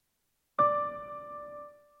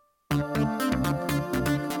Welcome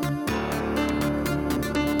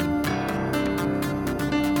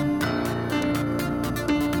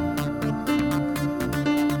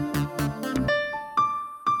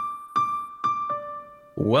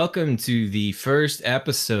to the first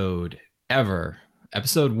episode ever,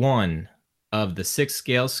 episode 1 of the Six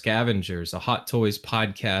Scale Scavengers, a Hot Toys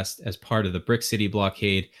podcast as part of the Brick City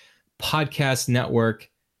Blockade podcast network.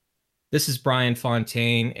 This is Brian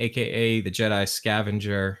Fontaine, aka the Jedi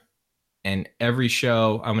Scavenger, and every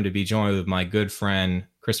show I'm going to be joined with my good friend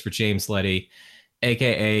Christopher James Letty,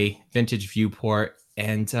 aka Vintage Viewport,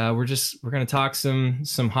 and we're going to talk some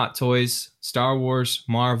Hot Toys, Star Wars,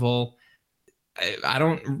 Marvel. I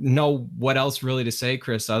don't know what else really to say,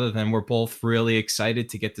 Chris, other than we're both really excited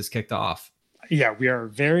to get this kicked off. Yeah, we are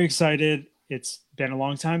very excited. It's been a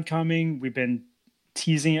long time coming. We've been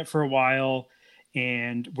teasing it for a while,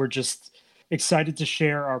 and we're just excited to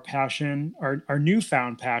share our passion, our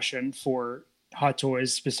newfound passion for Hot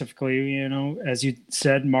Toys, specifically, as you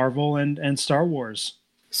said, Marvel and Star Wars.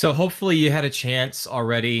 So hopefully you had a chance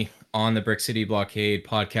already on the Brick City Blockade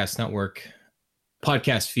Podcast Network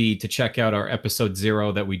podcast feed to check out our episode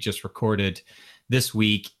 0 that we just recorded this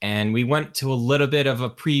week. And we went to a little bit of a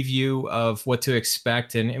preview of what to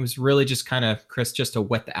expect. And it was really just kind of, Chris, just to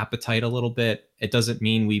whet the appetite a little bit. It doesn't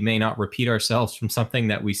mean we may not repeat ourselves from something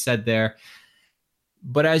that we said there.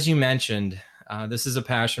 But as you mentioned, this is a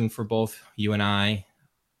passion for both you and I.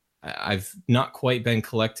 I've not quite been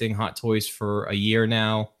collecting Hot Toys for a year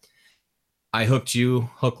now. I hooked you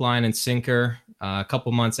hook, line, and sinker a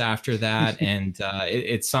couple months after that. And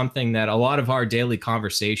it's something that a lot of our daily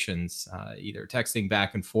conversations, either texting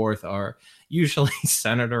back and forth, are usually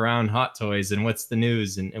centered around Hot Toys and what's the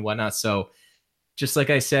news and whatnot. So just like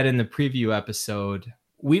I said in the preview episode,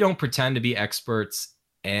 we don't pretend to be experts.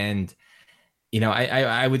 And,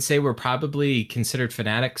 I would say we're probably considered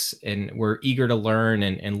fanatics, and we're eager to learn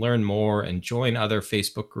and learn more and join other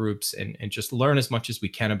Facebook groups and just learn as much as we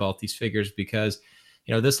can about these figures, because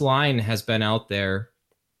this line has been out there.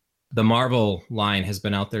 The Marvel line has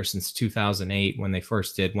been out there since 2008 when they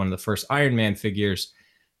first did one of the first Iron Man figures,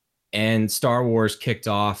 and Star Wars kicked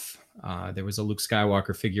off. There was a Luke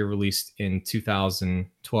Skywalker figure released in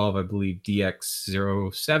 2012, I believe,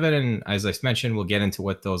 DX07. And as I mentioned, we'll get into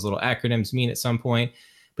what those little acronyms mean at some point.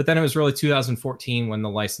 But then it was really 2014 when the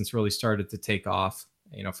license really started to take off,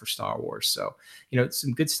 for Star Wars. So,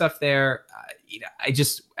 some good stuff there.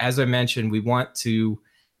 As I mentioned, we want to,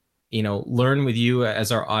 learn with you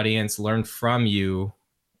as our audience, learn from you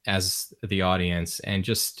as the audience, and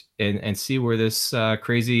just and see where this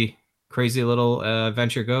crazy little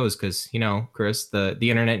venture goes. Because, Chris, the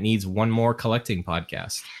internet needs one more collecting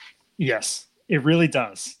podcast. Yes, it really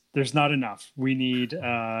does. There's not enough. We need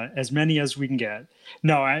as many as we can get.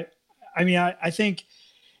 No, I think,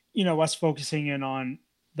 us focusing in on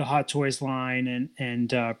the Hot Toys line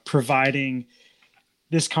and providing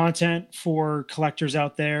this content for collectors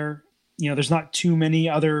out there. There's not too many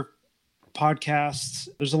other podcasts.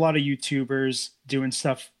 There's a lot of YouTubers doing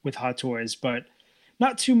stuff with Hot Toys, but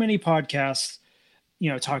not too many podcasts,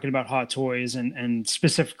 talking about Hot Toys and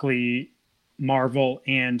specifically Marvel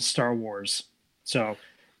and Star Wars. So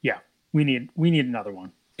yeah, we need another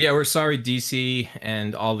one. Yeah, we're sorry, DC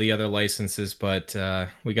and all the other licenses, but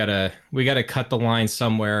we gotta cut the line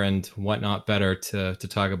somewhere, and whatnot better to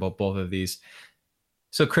talk about both of these.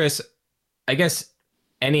 So, Chris, I guess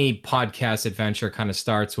any podcast adventure kind of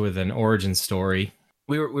starts with an origin story.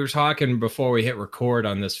 We were talking before we hit record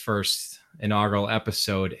on this first inaugural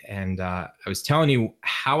episode, and I was telling you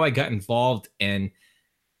how I got involved. And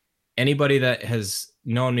anybody that has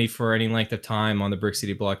known me for any length of time on the Brick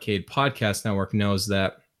City Blockade podcast network knows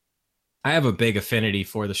that I have a big affinity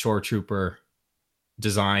for the Shore Trooper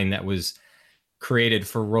design that was created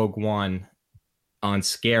for Rogue One on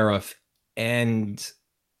Scarif, and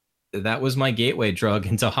that was my gateway drug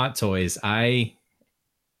into Hot Toys.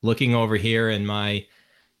 Looking over here in my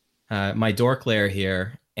dork lair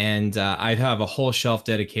here, and I have a whole shelf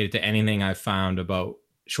dedicated to anything I've found about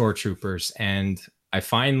Shore Troopers, and I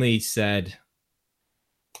finally said,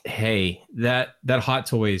 hey, that Hot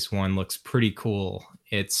Toys one looks pretty cool.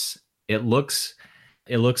 It looks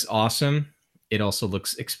awesome. It also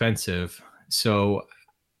looks expensive. So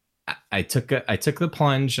I took the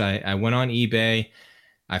plunge. I went on eBay.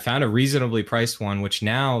 I found a reasonably priced one, which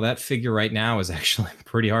now that figure right now is actually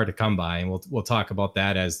pretty hard to come by. And we'll talk about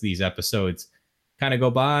that as these episodes kind of go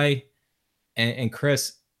by. And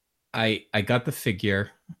Chris, I got the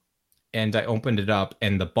figure and I opened it up,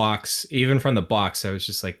 and the box, even from the box, I was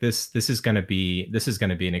just like, this is going to be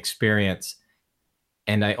an experience.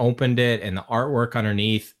 And I opened it, and the artwork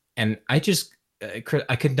underneath, and I just I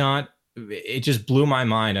could not. It just blew my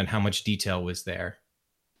mind on how much detail was there.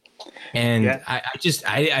 And Yeah.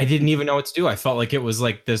 I didn't even know what to do. I felt like it was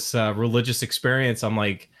like this religious experience. I'm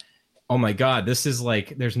like, oh my God, this is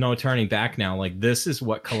like, there's no turning back now. Like, this is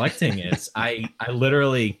what collecting is. I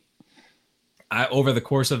literally, over the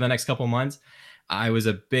course of the next couple months, I was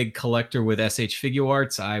a big collector with SH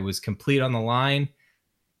Figuarts. I was complete on the line.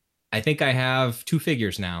 I think I have 2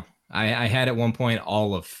 figures now. I had at one point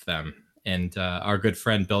all of them. And our good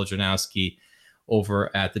friend Bill Janowski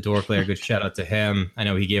over at the Dork Lair, good shout out to him. I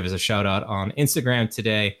know he gave us a shout out on Instagram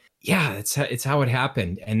today. Yeah, it's how it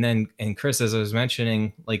happened. And then, and Chris, as I was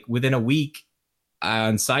mentioning, like within a week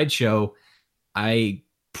on Sideshow, I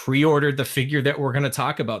pre-ordered the figure that we're going to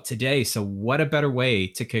talk about today. So what a better way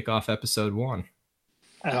to kick off episode 1.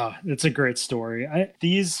 Oh, it's a great story.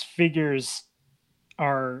 These figures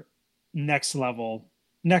are next level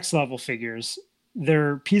figures.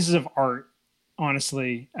 They're pieces of art.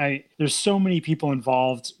 Honestly, there's so many people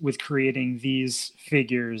involved with creating these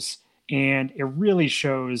figures, and it really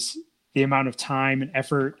shows the amount of time and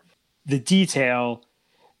effort, the detail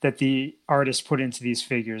that the artist put into these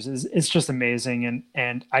figures. It's just amazing.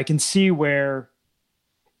 And I can see where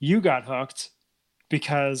you got hooked,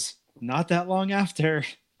 because not that long after,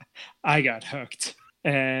 I got hooked.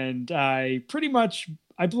 And I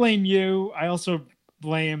blame you. I also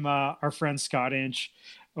blame our friend Scott Inch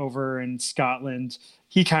over in Scotland.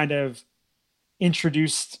 He kind of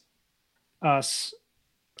introduced us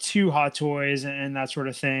to Hot Toys and that sort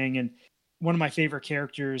of thing. And one of my favorite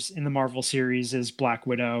characters in the Marvel series is Black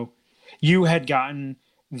Widow. You had gotten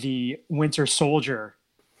the Winter Soldier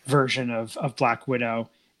version of Black Widow.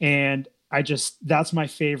 And that's my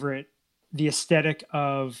favorite. The aesthetic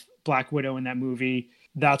of Black Widow in that movie,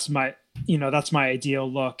 that's my ideal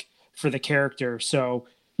look for the character. So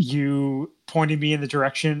you pointed me in the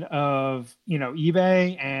direction of,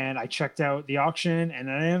 eBay, and I checked out the auction, and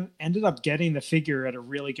I ended up getting the figure at a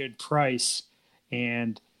really good price.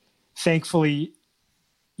 And thankfully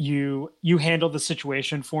you handled the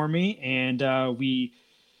situation for me, and we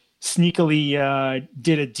sneakily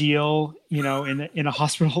did a deal, in a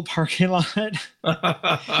hospital parking lot.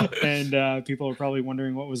 And people are probably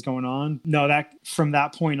wondering what was going on. No, that from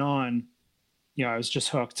that point on, I was just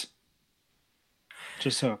hooked.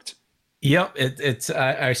 Yep,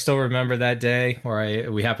 I still remember that day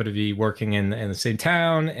where we happened to be working in the same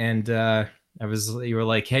town, and you were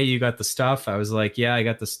like, "Hey, you got the stuff?" I was like, "Yeah, I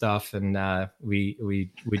got the stuff," and we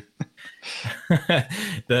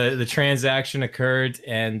the transaction occurred,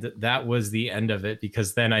 and that was the end of it,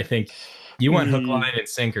 because then I think you went hook, line, and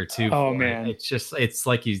sinker too. Oh man, it's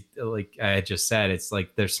like I had just said, it's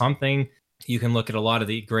like there's something. You can look at a lot of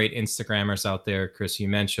the great Instagrammers out there, Chris. You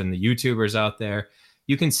mentioned the YouTubers out there.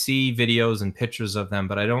 You can see videos and pictures of them,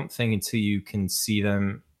 but I don't think until you can see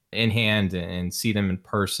them in hand and see them in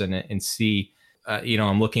person and see,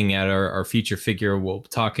 I'm looking at our feature figure we'll be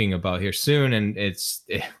talking about here soon, and it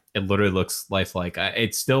literally looks lifelike.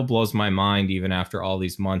 It still blows my mind even after all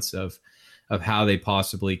these months of how they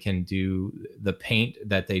possibly can do the paint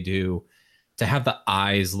that they do to have the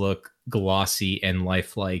eyes look glossy and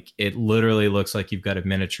lifelike. It literally looks like you've got a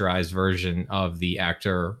miniaturized version of the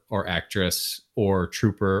actor or actress or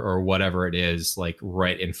trooper or whatever it is, like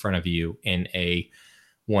right in front of you in a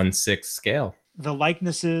 1/6 scale. The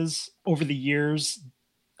likenesses over the years,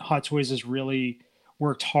 Hot Toys has really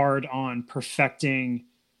worked hard on perfecting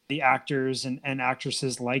the actors and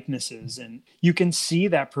actresses' likenesses. And you can see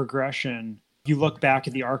that progression. You look back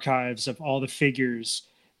at the archives of all the figures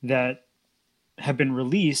that have been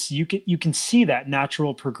released, you can see that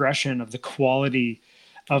natural progression of the quality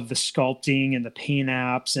of the sculpting and the paint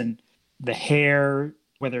apps and the hair,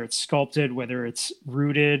 whether it's sculpted, whether it's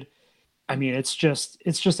rooted. I mean, it's just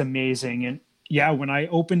amazing. And yeah, when I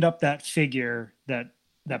opened up that figure, that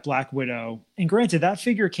Black Widow, and granted that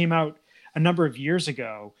figure came out a number of years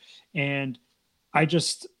ago, and I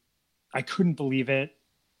couldn't believe it.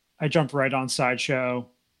 I jumped right on Sideshow,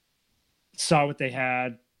 saw what they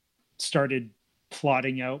had, started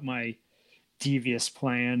plotting out my devious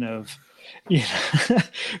plan of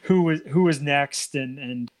who was next,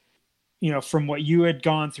 and from what you had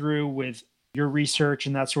gone through with your research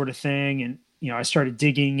and that sort of thing, and I started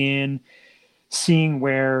digging in, seeing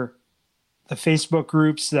where the Facebook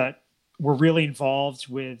groups that were really involved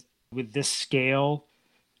with this scale,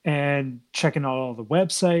 and checking out all the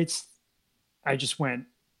websites. I just went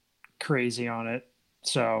crazy on it.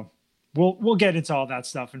 So we'll get into all that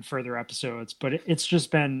stuff in further episodes, but it's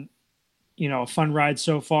just been, a fun ride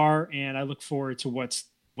so far, and I look forward to what's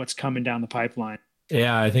coming down the pipeline.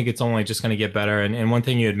 Yeah, I think it's only just going to get better. And one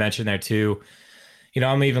thing you had mentioned there too,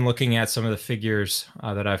 I'm even looking at some of the figures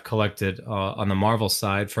that I've collected on the Marvel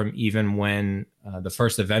side from even when the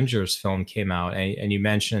first Avengers film came out. And you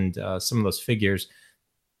mentioned some of those figures,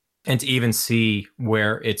 and to even see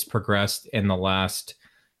where it's progressed in the last,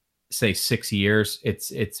 say, 6 years,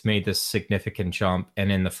 it's made this significant jump.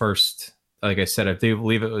 And in the first, like I said, I do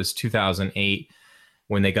believe it was 2008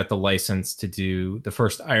 when they got the license to do the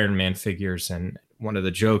first Iron Man figures. And one of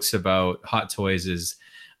the jokes about Hot Toys is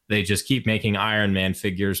they just keep making Iron Man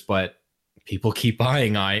figures, but people keep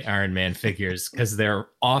buying Iron Man figures because they're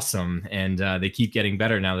awesome. And they keep getting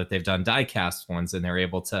better now that they've done die cast ones, and they're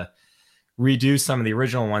able to redo some of the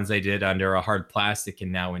original ones they did under a hard plastic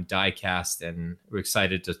and now in die cast. And we're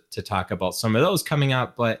excited to talk about some of those coming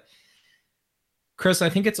up. But Chris, I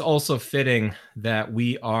think it's also fitting that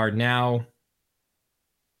we are now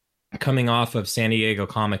coming off of San Diego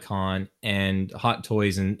Comic-Con, and Hot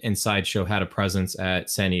Toys and Sideshow had a presence at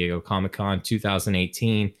San Diego Comic-Con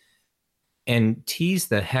 2018 and teased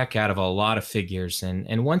the heck out of a lot of figures.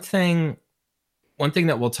 And one thing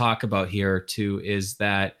that we'll talk about here too is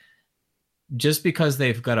that just because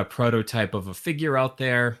they've got a prototype of a figure out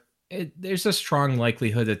there, there's a strong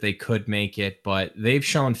likelihood that they could make it, but they've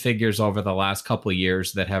shown figures over the last couple of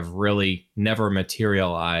years that have really never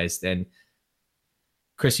materialized. And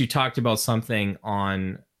Chris, you talked about something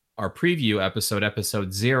on our preview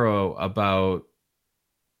episode 0, about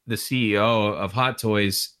the CEO of Hot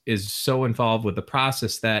Toys is so involved with the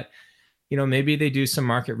process that, maybe they do some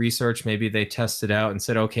market research, maybe they test it out and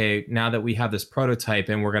said, okay, now that we have this prototype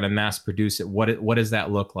and we're going to mass produce it, what does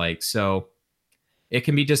that look like? So it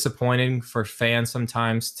can be disappointing for fans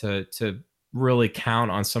sometimes to really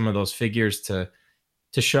count on some of those figures to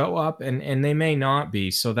show up, and they may not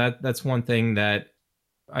be. So that's one thing that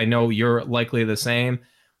I know you're likely the same.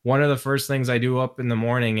 One of the first things I do up in the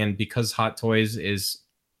morning, and because Hot Toys is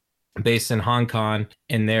based in Hong Kong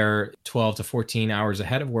and they're 12 to 14 hours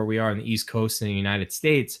ahead of where we are on the East Coast in the United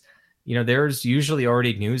States, there's usually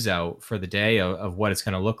already news out for the day of what it's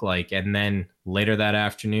going to look like. And then later that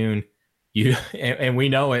afternoon, and we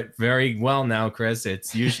know it very well now, Chris,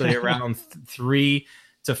 it's usually around 3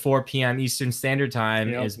 to 4 p.m. Eastern Standard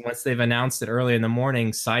Time. Yep. Is once they've announced it early in the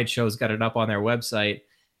morning, Sideshow's got it up on their website.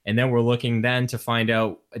 And then we're looking then to find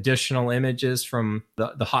out additional images from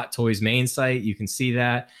the Hot Toys main site. You can see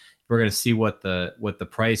that. We're going to see what the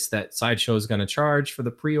price that Sideshow is going to charge for the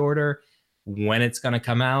pre-order, when it's going to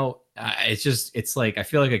come out. It's like, I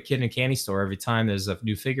feel like a kid in a candy store every time there's a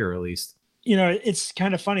new figure released. It's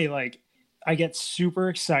kind of funny. Like, I get super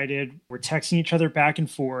excited. We're texting each other back and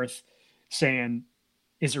forth saying,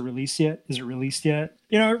 is it released yet? Is it released yet?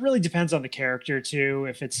 It really depends on the character too.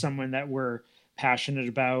 If it's someone that we're passionate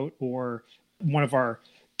about, or one of our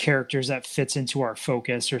characters that fits into our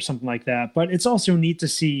focus or something like that. But it's also neat to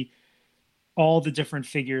see all the different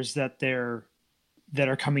figures that are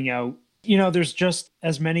coming out. There's just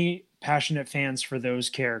as many passionate fans for those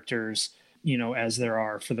characters, as there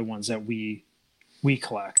are for the ones that we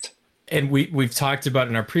collect. And we've talked about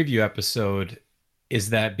in our preview episode is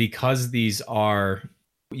that because these are,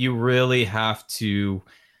 you really have to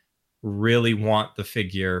really want the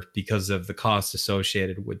figure because of the cost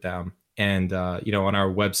associated with them. And, on our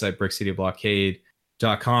website,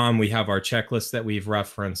 brickcityblockade.com, we have our checklist that we've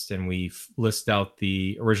referenced, and we've listed out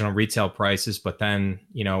the original retail prices. But then,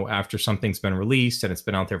 after something's been released and it's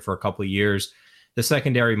been out there for a couple of years, the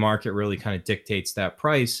secondary market really kind of dictates that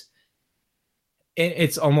price.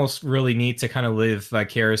 It's almost really neat to kind of live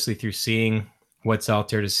vicariously through seeing what's out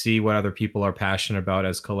there, to see what other people are passionate about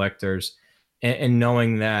as collectors, and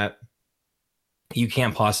knowing that you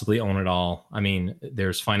can't possibly own it all. I mean,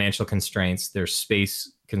 there's financial constraints, there's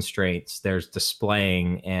space constraints, there's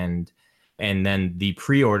displaying, and then the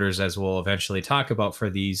pre-orders, as we'll eventually talk about for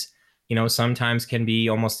these, sometimes can be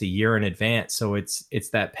almost a year in advance. So it's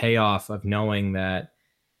that payoff of knowing that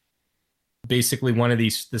basically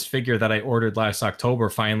this figure that I ordered last October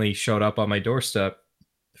finally showed up on my doorstep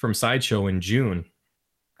from Sideshow in June.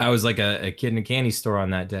 I was like a kid in a candy store on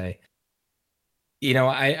that day.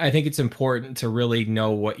 I think it's important to really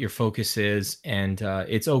know what your focus is, and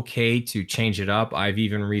it's okay to change it up. I've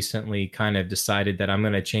even recently kind of decided that I'm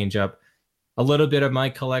going to change up a little bit of my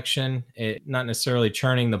collection, not necessarily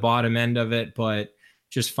churning the bottom end of it, but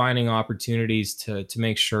just finding opportunities to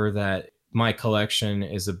make sure that my collection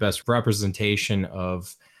is the best representation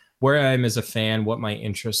of where I am as a fan, what my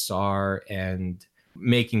interests are, and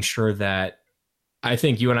making sure that I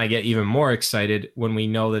think you and I get even more excited when we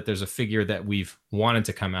know that there's a figure that we've wanted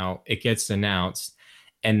to come out, it gets announced,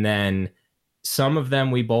 and then some of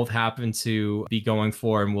them we both happen to be going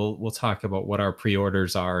for, and we'll talk about what our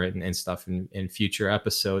pre-orders are and stuff in future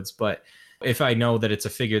episodes. But If I know that it's a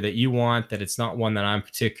figure that you want, that it's not one that I'm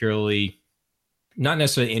particularly not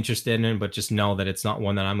necessarily interested in, but just know that it's not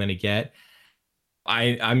one that I'm going to get,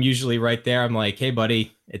 I'm usually right there. I'm like, hey,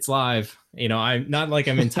 buddy, it's live. I'm not like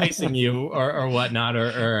I'm enticing you or whatnot,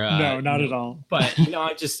 No, not at all. But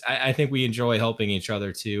I think we enjoy helping each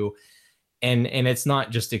other too. And it's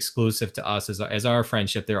not just exclusive to us as our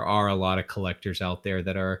friendship. There are a lot of collectors out there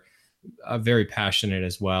that are very passionate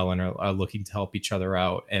as well and are looking to help each other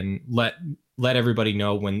out and let everybody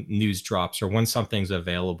know when news drops or when something's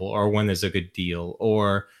available or when there's a good deal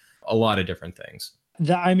or a lot of different things.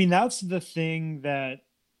 That's the thing that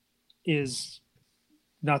is,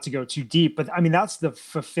 not to go too deep, but that's the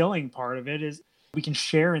fulfilling part of it, is we can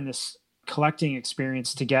share in this collecting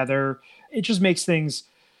experience together. It just makes things,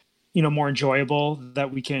 more enjoyable,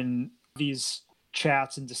 that we can these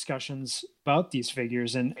chats and discussions about these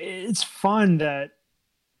figures. And it's fun that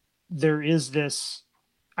there is this,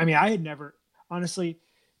 I had never, honestly,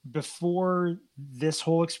 before this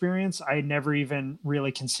whole experience, I had never even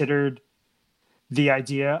really considered the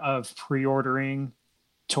idea of pre-ordering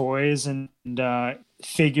toys and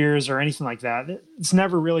figures or anything like that. It's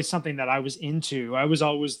never really something that I was into.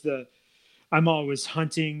 I'm always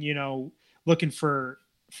hunting, looking for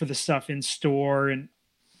the stuff in store. And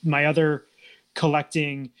my other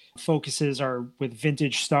collecting focuses are with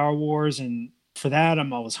vintage Star Wars. And for that,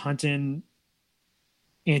 I'm always hunting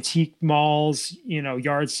antique malls,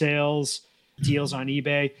 yard sales, deals on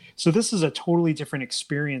eBay. So this is a totally different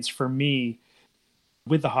experience for me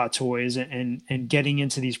with the Hot Toys and getting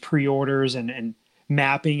into these pre-orders and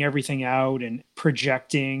mapping everything out and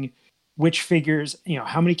projecting which figures,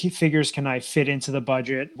 how many figures can I fit into the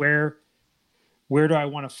budget? Where do I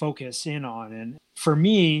want to focus in on? And for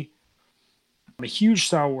me, I'm a huge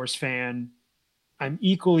Star Wars fan. I'm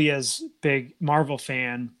equally as big Marvel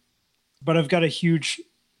fan, but I've got a huge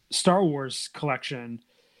Star Wars collection.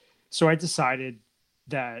 So I decided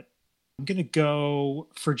that I'm going to go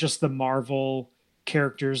for just the Marvel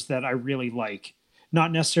characters that I really like.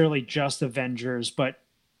 Not necessarily just Avengers, but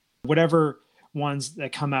whatever ones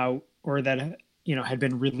that come out or that had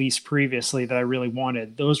been released previously that I really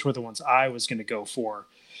wanted. Those were the ones I was going to go for.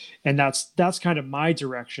 And that's kind of my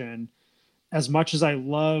direction. As much as I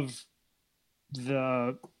love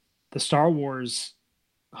the Star Wars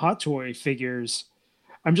Hot Toy figures,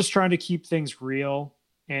 I'm just trying to keep things real,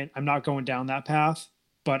 and I'm not going down that path,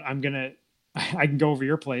 but I can go over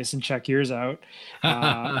your place and check yours out.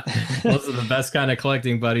 Those are the best kind of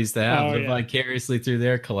collecting buddies to have, live vicariously through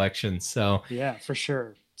their collections. So yeah, for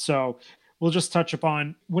sure. So we'll just touch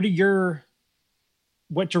upon what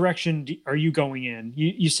direction are you going in?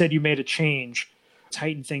 You said you made a change,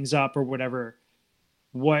 tighten things up or whatever.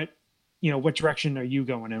 What direction are you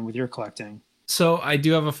going in with your collecting? So I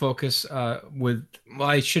do have a focus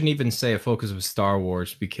I shouldn't even say a focus with Star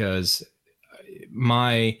Wars, because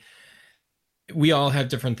we all have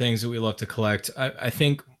different things that we love to collect. I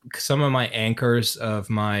think some of my anchors of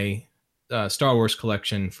my Star Wars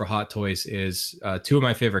collection for Hot Toys is two of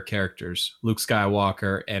my favorite characters, Luke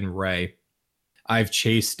Skywalker and Rey. I've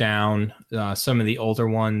chased down some of the older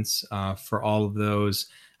ones for all of those.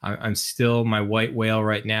 I'm still my white whale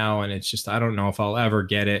right now, and it's just, I don't know if I'll ever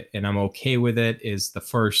get it, and I'm okay with it, is the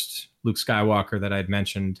first Luke Skywalker that I'd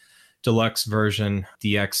mentioned, deluxe version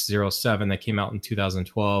DX07 that came out in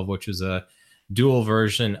 2012, which was a dual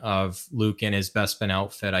version of Luke in his Bespin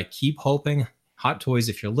outfit. I keep hoping, Hot Toys,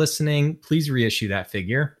 if you're listening, please reissue that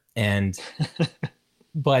figure. And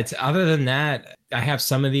but other than that, I have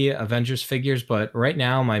some of the Avengers figures, but right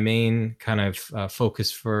now my main kind of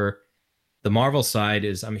focus for the Marvel side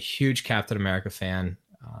is I'm a huge Captain America fan.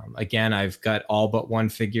 Again, I've got all but one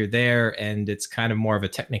figure there, and it's kind of more of a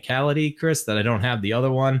technicality, Chris, that I don't have the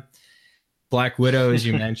other one. Black Widow, as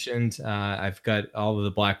you mentioned, I've got all of the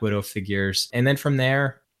Black Widow figures. And then from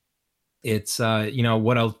there, it's,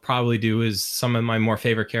 what I'll probably do is some of my more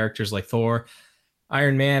favorite characters like Thor.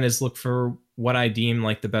 Iron Man is look for what I deem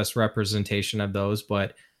like the best representation of those.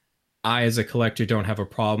 But I, as a collector, don't have a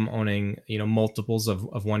problem owning, multiples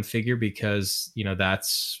of one figure, because,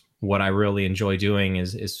 that's what I really enjoy doing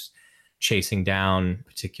is chasing down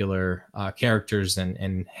particular characters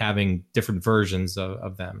and having different versions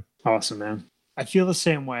of them. Awesome, man. I feel the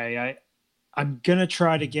same way. I'm going to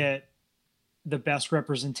try to get the best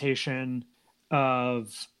representation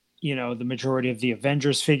of, the majority of the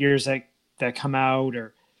Avengers figures that come out,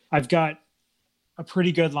 or I've got a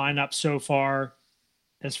pretty good lineup so far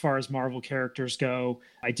as Marvel characters go.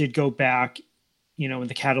 I did go back, in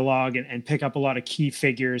the catalog and pick up a lot of key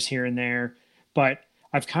figures here and there, but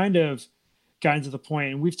I've kind of gotten to the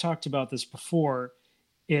point, and we've talked about this before,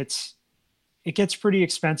 it's it gets pretty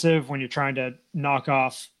expensive when you're trying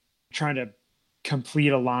to complete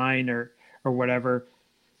a line or whatever.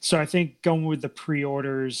 So I think going with the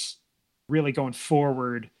pre-orders, really going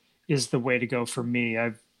forward, is the way to go for me.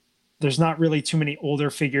 There's not really too many older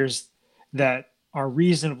figures that are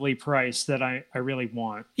reasonably priced that I really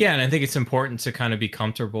want. Yeah, and I think it's important to kind of be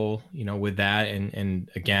comfortable, with that. And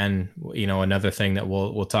again, another thing that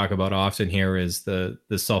we'll talk about often here is the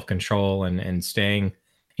self-control and staying,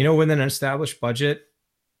 within an established budget,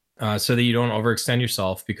 so that you don't overextend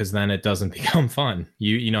yourself, because then it doesn't become fun.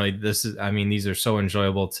 These are so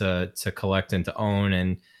enjoyable to collect and to own,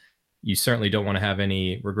 and you certainly don't want to have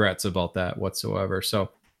any regrets about that whatsoever. So,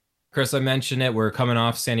 Chris, I mentioned it. We're coming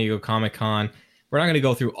off San Diego Comic-Con. We're not going to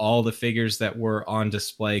go through all the figures that were on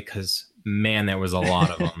display because, man, there was a lot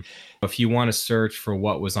of them. If you want to search for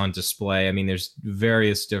what was on display, there's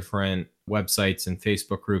various different websites and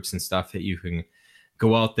Facebook groups and stuff that you can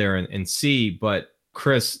go out there and see. But,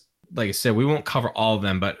 Chris, like I said, we won't cover all of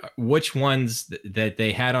them, but which ones that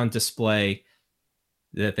they had on display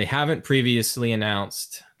that they haven't previously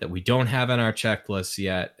announced, that we don't have on our checklist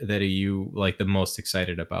yet, that are you like the most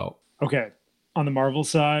excited about? Okay. On the Marvel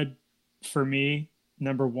side, for me,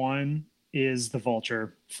 number one is the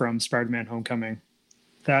Vulture from Spider-Man Homecoming.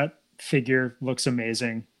 That figure looks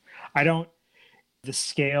amazing. The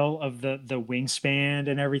scale of the wingspan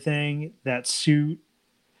and everything, that suit,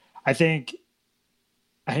 I think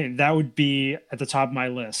that would be at the top of my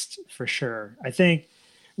list for sure. I think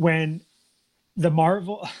when the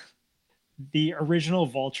original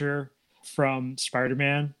Vulture from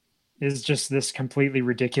Spider-Man is just this completely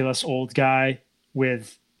ridiculous old guy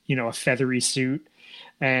with, a feathery suit.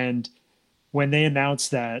 And when they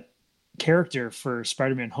announced that character for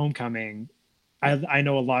Spider-Man Homecoming, I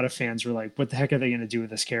know a lot of fans were like, what the heck are they going to do with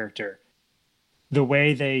this character? The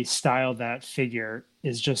way they styled that figure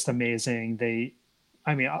is just amazing.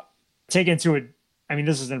 I'll take into it.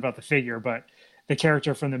 This isn't about the figure, but the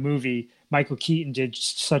character from the movie, Michael Keaton did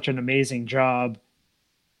such an amazing job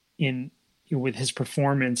with his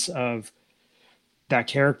performance of that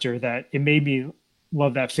character that it made me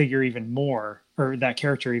love that figure even more, or that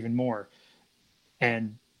character even more.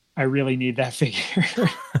 And I really need that figure.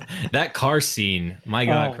 That car scene, my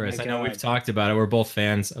God, Oh, Chris, my I know God. we've talked about it. We're both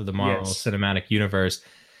fans of the Marvel Yes. Cinematic Universe.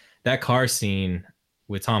 That car scene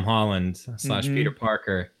with Tom Holland / Peter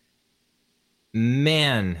Parker,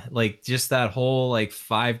 man, like just that whole like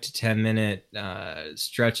 5 to 10 minute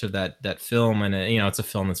stretch of that film. And it's a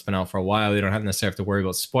film that's been out for a while. We don't necessarily have to worry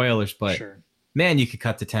about spoilers, but Sure. man, you could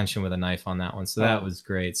cut the tension with a knife on that one. So that was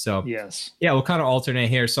great. So Yes. yeah, we'll kind of alternate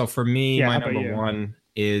here. So for me, Yeah, my how about number you? one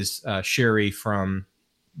is Shuri from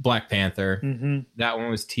Black Panther. Mm-hmm. That one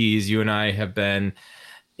was teased. You and I have been,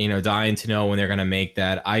 dying to know when they're going to make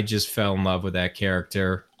that. I just fell in love with that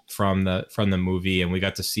character from the movie, and we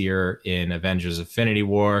got to see her in Avengers: Infinity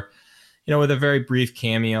War, with a very brief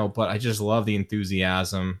cameo. But I just love the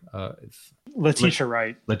enthusiasm. Letitia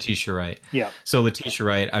Wright. Letitia Wright. Yeah. So Letitia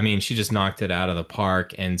Wright, she just knocked it out of the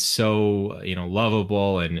park, and so,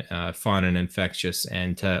 lovable and fun and infectious,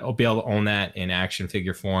 and to be able to own that in action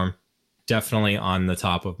figure form, definitely on the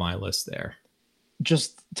top of my list there.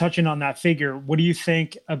 Just touching on that figure, what do you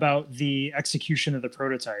think about the execution of the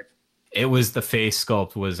prototype? The face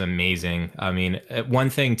sculpt was amazing.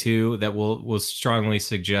 One thing too that we'll strongly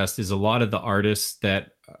suggest is a lot of the artists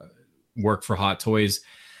that work for Hot Toys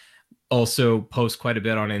also post quite a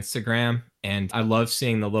bit on Instagram. And I love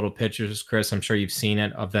seeing the little pictures, Chris. I'm sure you've seen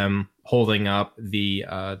it, of them holding up the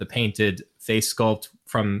painted face sculpt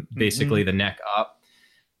from basically the neck up.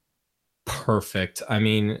 Perfect.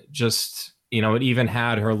 It even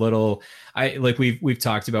had her little, we've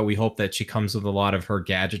talked about, we hope that she comes with a lot of her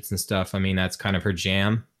gadgets and stuff. That's kind of her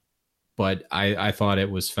jam, but I thought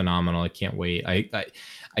it was phenomenal. I can't wait.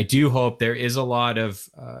 I do hope there is a lot of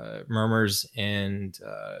murmurs and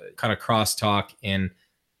kind of crosstalk in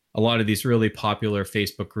a lot of these really popular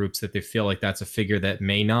Facebook groups that they feel like that's a figure that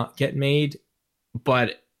may not get made,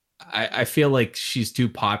 but I feel like she's too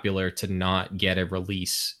popular to not get a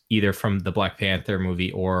release either from the Black Panther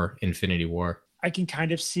movie or Infinity War. I can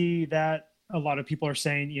kind of see that a lot of people are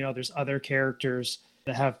saying, there's other characters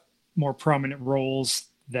that have more prominent roles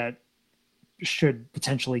that should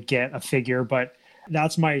potentially get a figure, but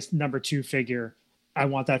that's my number two figure. I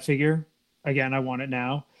want that figure. Again, I want it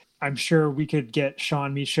now. I'm sure we could get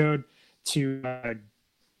Sean Michaud to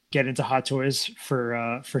get into Hot Toys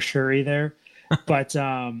for Shuri there. But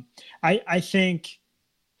I think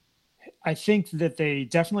that they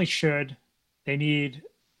definitely should. They need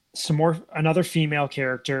another female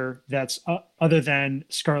character that's other than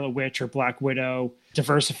Scarlet Witch or Black Widow.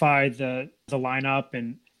 Diversify the lineup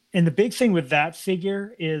and And the big thing with that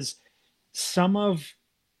figure is some of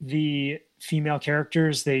the female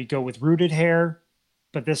characters, they go with rooted hair,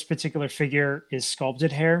 but this particular figure is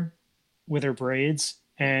sculpted hair with her braids.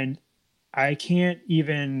 And I can't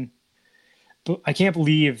even, I can't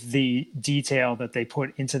believe the detail that they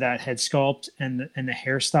put into that head sculpt and the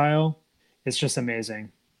hairstyle. It's just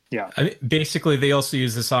amazing. Yeah. I mean, basically, they also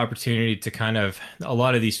use this opportunity to kind of, a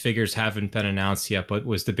lot of these figures haven't been announced yet, but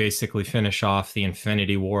was to basically finish off the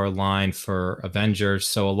Infinity War line for Avengers.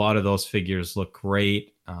 So a lot of those figures look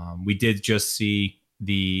great. We did just see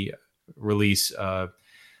the release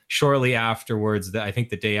shortly afterwards, I think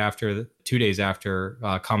the day after, 2 days after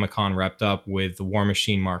Comic-Con wrapped up, with the War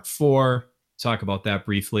Machine Mark IV. Talk about that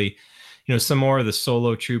briefly. You know, some more of the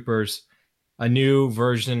Solo Troopers, a new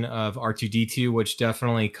version of R2-D2, which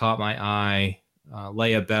definitely caught my eye.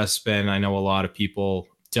 Leia Bespin, I know a lot of people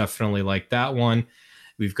definitely like that one.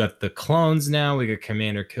 We've got the clones now. We got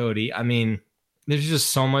Commander Cody. I mean, there's just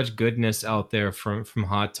so much goodness out there from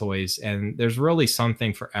Hot Toys, and there's really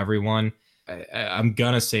something for everyone. I'm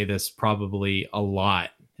going to say this probably a lot.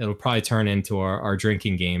 It'll probably turn into our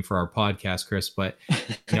drinking game for our podcast, Chris, but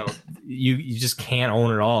you know, you just can't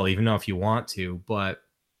own it all, even though if you want to. But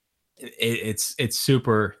it's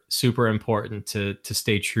super, super important to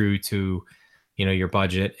stay true to, you know, your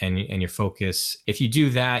budget and your focus. If you do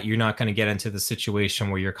that, you're not going to get into the situation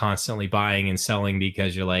where you're constantly buying and selling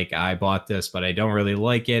because you're like, I bought this, but I don't really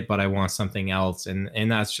like it, but I want something else.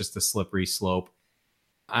 And that's just a slippery slope.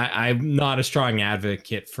 I'm not a strong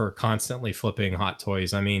advocate for constantly flipping Hot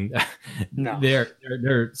Toys. I mean, No.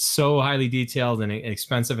 they're so highly detailed and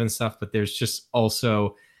expensive and stuff, but there's just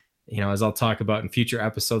also, you know, as I'll talk about in future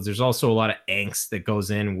episodes, there's also a lot of angst that goes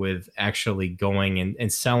in with actually going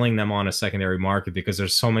and selling them on a secondary market, because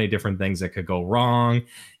there's so many different things that could go wrong.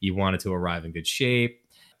 You want it to arrive in good shape.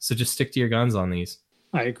 So just stick to your guns on these.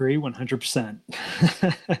 I agree 100%.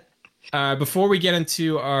 Before we get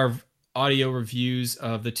into our audio reviews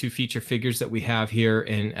of the two feature figures that we have here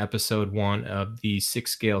in episode 1 of the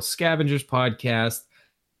Six Scale Scavengers podcast,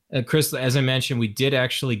 Chris, as I mentioned, we did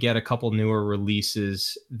actually get a couple newer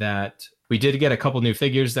releases. That we did get a couple new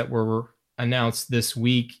figures that were announced this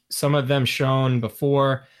week. Some of them shown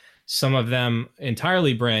before, some of them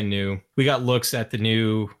entirely brand new. We got looks at the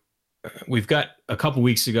new. We've got a couple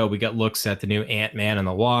weeks ago, we got looks at the new Ant-Man and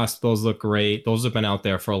the Wasp. Those look great. Those have been out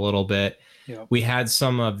there for a little bit. Yep. We had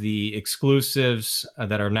some of the exclusives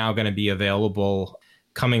that are now going to be available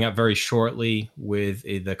coming up very shortly with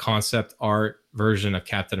the concept art version of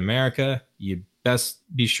Captain America. You best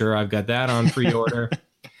be sure I've got that on pre-order.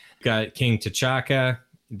 Got King T'Chaka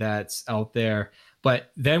that's out there.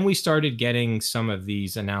 But then we started getting some of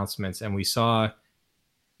these announcements, and we saw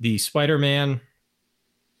the Spider-Man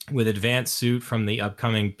with advanced suit from the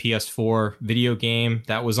upcoming PS4 video game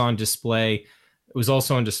that was on display. It was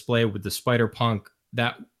also on display with the Spider-Punk.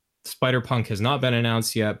 That Spider-Punk has not been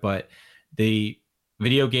announced yet, but the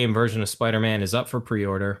video game version of Spider-Man is up for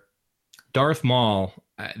pre-order. Darth Maul,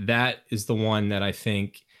 that is the one that I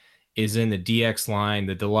think is in the DX line,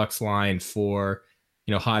 the deluxe line for,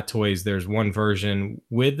 you know, Hot Toys. There's one version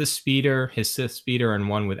with the speeder, his Sith speeder, and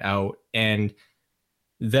one without. And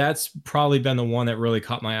that's probably been the one that really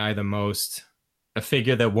caught my eye the most. A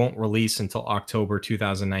figure that won't release until October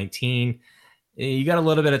 2019. You got a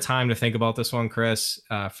little bit of time to think about this one, Chris.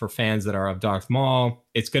 For fans that are of Darth Maul,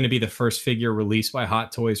 it's going to be the first figure released by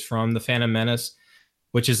Hot Toys from the Phantom Menace,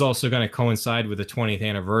 which is also going to coincide with the 20th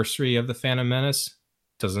anniversary of the Phantom Menace.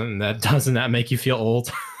 Doesn't that make you feel old?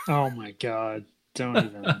 Oh my God. Don't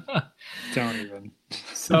even.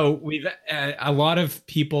 So we've a lot of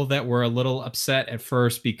people that were a little upset at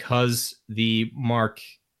first because the Mark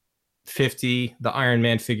 50, the Iron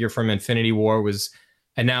Man figure from Infinity War, was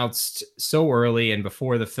announced so early and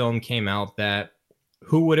before the film came out, that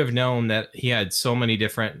who would have known that he had so many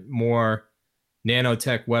different more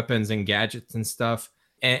nanotech weapons and gadgets and stuff.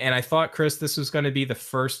 And I thought, Chris, this was going to be the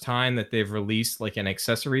first time that they've released like an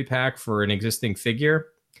accessory pack for an existing figure.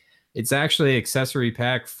 It's actually accessory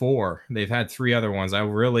pack 4. They've had 3 other ones. I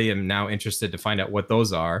really am now interested to find out what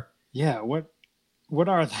those are. Yeah, what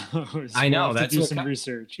are those? I know, we'll have that's to do some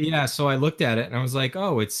research. Yeah, so I looked at it and I was like,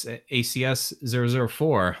 oh, it's ACS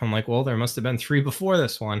 004. I'm like, well, there must have been 3 before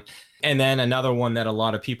this one. And then another one that a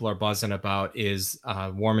lot of people are buzzing about is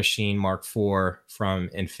War Machine Mark IV from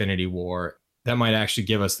Infinity War. That might actually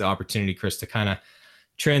give us the opportunity, Chris, to kind of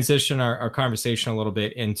transition our conversation a little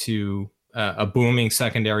bit into a booming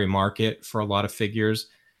secondary market for a lot of figures.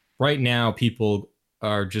 Right now, people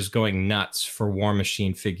are just going nuts for War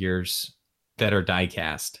Machine figures that are die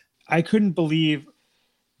cast. I couldn't believe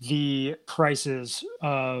the prices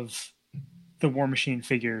of the War Machine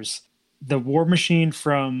figures. The War Machine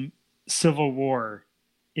from Civil War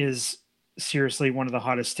is seriously one of the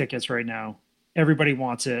hottest tickets right now. Everybody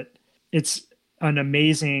wants it. It's an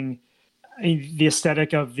amazing, the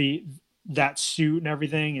aesthetic of that suit and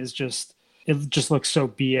everything is just, it just looks so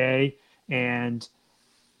BA. And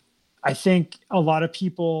I think a lot of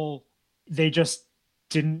people, they just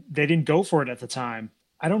they didn't go for it at the time.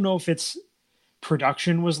 I don't know if it's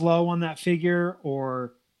production was low on that figure,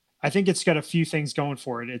 or I think it's got a few things going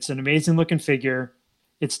for it. It's an amazing looking figure.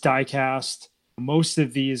 It's die cast. Most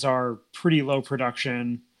of these are pretty low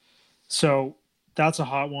production. So that's a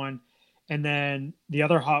hot one. And then the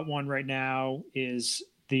other hot one right now is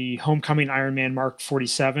the Homecoming Iron Man Mark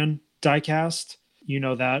 47 diecast. You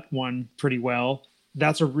know that one pretty well.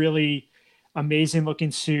 That's a really amazing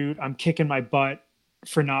looking suit. I'm kicking my butt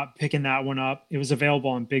for not picking that one up. It was available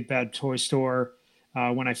on Big Bad Toy Store.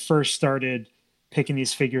 When I first started picking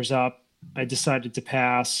these figures up, I decided to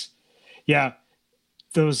pass. Yeah,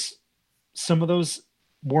 some of those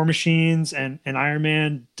War Machines and Iron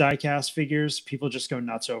Man diecast figures, people just go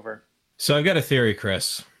nuts over. So I've got a theory,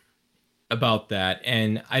 Chris, about that.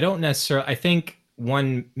 And I don't necessarily, I think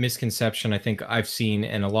one misconception I think I've seen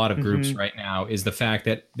in a lot of groups right now is the fact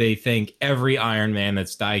that they think every Iron Man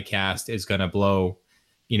that's diecast is going to blow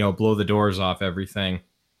the doors off everything.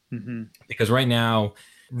 Because right now,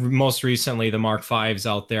 most recently, the Mark V's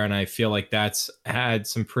out there, and I feel like that's had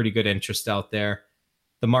some pretty good interest out there.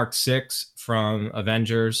 The Mark 6 from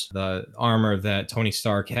Avengers, the armor that Tony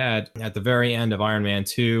Stark had at the very end of Iron Man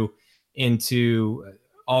 2 into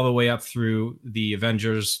all the way up through the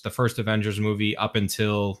Avengers, the first Avengers movie, up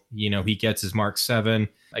until, he gets his Mark 7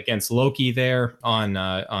 against Loki there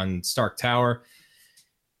on Stark Tower.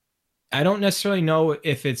 I don't necessarily know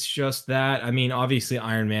if it's just that. I mean, obviously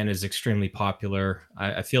Iron Man is extremely popular.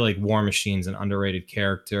 I feel like War Machine's an underrated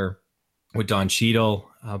character with Don Cheadle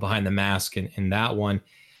behind the mask in that one.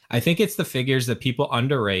 I think it's the figures that people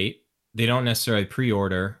underrate. They don't necessarily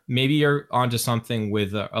pre-order. Maybe you're onto something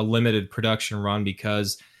with a limited production run,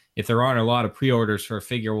 because if there aren't a lot of pre-orders for a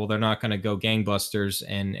figure, well, they're not going to go gangbusters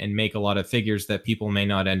and make a lot of figures that people may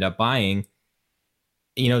not end up buying.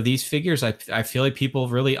 These figures, I feel like people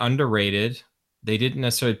really underrated. They didn't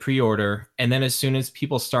necessarily pre-order. And then as soon as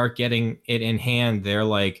people start getting it in hand, they're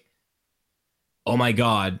like, oh my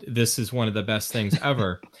God, this is one of the best things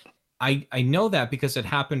ever. I know that because it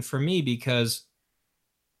happened for me, because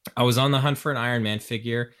I was on the hunt for an Iron Man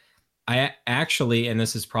figure. I actually, and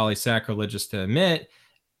this is probably sacrilegious to admit,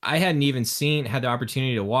 I hadn't even had the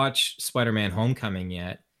opportunity to watch Spider-Man Homecoming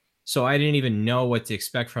yet. So I didn't even know what to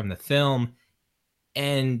expect from the film.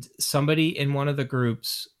 And somebody in one of the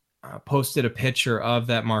groups posted a picture of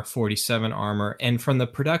that Mark 47 armor. And from the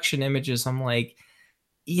production images, I'm like,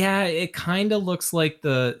 yeah, it kind of looks like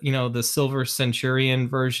the Silver Centurion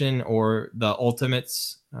version or the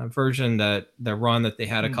Ultimates version, the run that they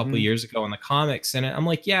had a couple of years ago in the comics. And I'm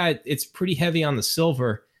like, yeah, it's pretty heavy on the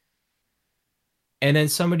silver. And then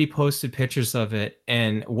somebody posted pictures of it,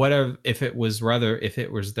 and whatever, if it was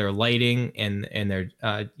their lighting and their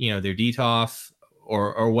their DTOF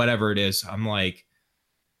or whatever it is, I'm like,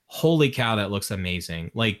 holy cow, that looks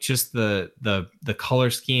amazing. Like just the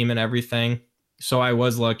color scheme and everything. So I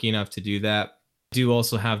was lucky enough to do that. I do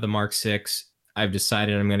also have the Mark 6. I've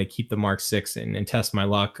decided I'm going to keep the Mark 6 and test my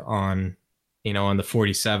luck on the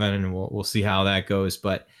 47, and we'll see how that goes.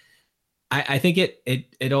 But I think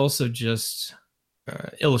it also just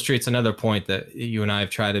illustrates another point that you and I have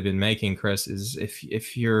tried to been making, Chris, is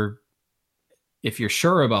if you're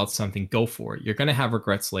sure about something, go for it. You're going to have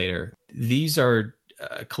regrets later. These are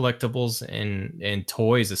collectibles and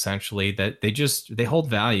toys essentially that they hold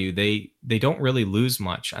value. They don't really lose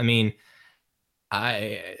much. I mean,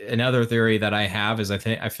 another theory that I have is I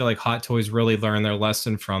feel like Hot Toys really learned their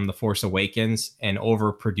lesson from The Force Awakens and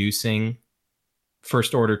overproducing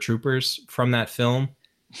First Order troopers from that film.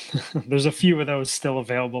 There's a few of those still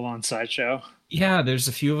available on Sideshow. Yeah, there's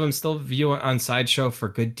a few of them still on Sideshow for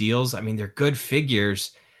good deals. I mean, they're good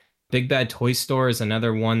figures. Big Bad Toy Store is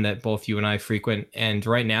another one that both you and I frequent. And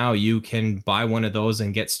right now you can buy one of those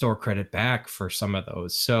and get store credit back for some of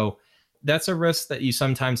those. So that's a risk that you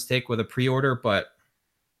sometimes take with a pre-order, but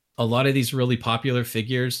a lot of these really popular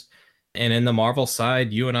figures, and in the Marvel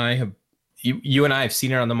side, you and I have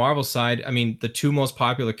seen it on the Marvel side. I mean, the two most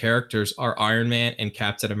popular characters are Iron Man and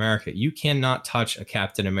Captain America. You cannot touch a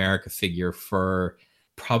Captain America figure for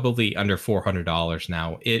probably under $400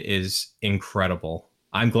 now. It is incredible.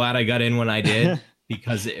 I'm glad I got in when I did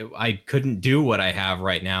because I couldn't do what I have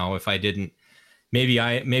right now if I didn't. Maybe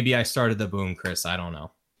I started the boom, Chris. I don't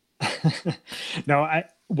know.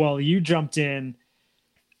 No, you jumped in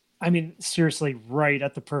I mean, seriously, right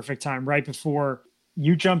at the perfect time, right before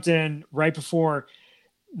you jumped in, right before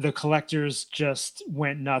the collectors just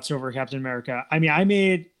went nuts over Captain America. I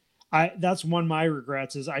mean, I that's one of my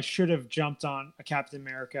regrets is I should have jumped on a Captain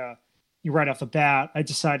America right off the bat. I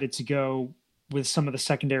decided to go with some of the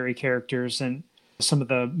secondary characters and some of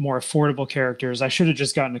the more affordable characters. I should have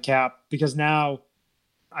just gotten a Cap because now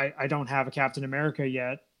I don't have a Captain America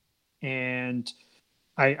yet, and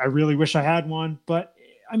I really wish I had one. But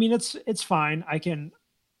I mean, it's fine. I can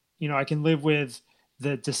live with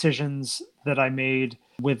the decisions that I made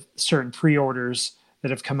with certain pre-orders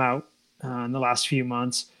that have come out in the last few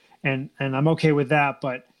months, and I'm okay with that.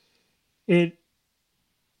 But it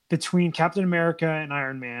between Captain America and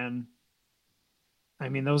Iron Man, I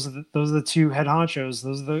mean, those are the two head honchos.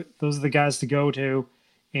 Those are the guys to go to,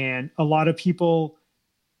 and a lot of people,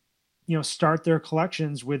 start their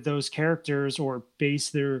collections with those characters or base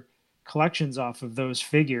their collections off of those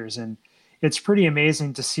figures, and it's pretty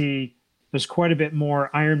amazing to see. There's quite a bit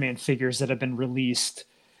more Iron Man figures that have been released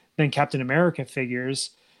than Captain America figures.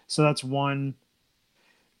 So that's one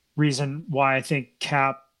reason why I think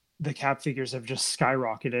the Cap figures have just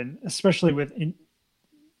skyrocketed, especially with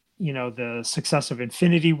the success of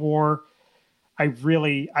Infinity War. I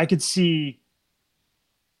could see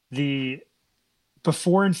the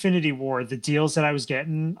before Infinity War, the deals that I was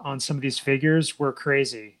getting on some of these figures were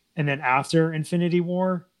crazy. And then after Infinity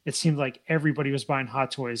War, it seemed like everybody was buying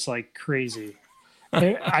Hot Toys like crazy.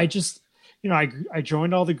 I just, I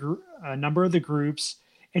joined a number of the groups,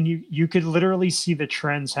 and you could literally see the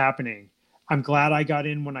trends happening. I'm glad I got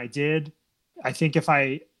in when I did. I think if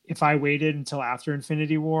I waited until after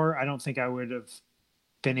Infinity War, I don't think I would have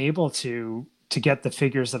been able to get the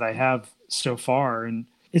figures that I have so far. And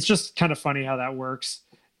it's just kind of funny how that works.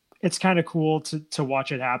 It's kind of cool to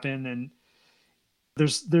watch it happen. And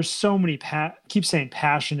there's so many keep saying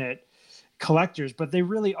passionate collectors, but they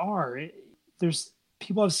really are. There's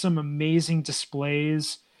people have some amazing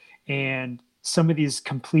displays, and some of these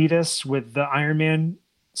completists with the Iron Man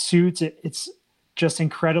suits. It's just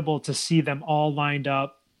incredible to see them all lined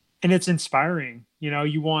up, and it's inspiring.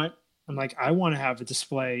 I'm like, I want to have a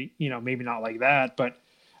display. Maybe not like that, but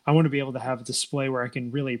I want to be able to have a display where I can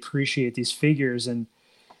really appreciate these figures. And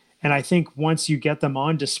I think once you get them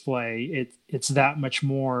on display, it's that much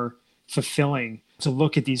more fulfilling to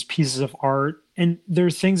look at these pieces of art. And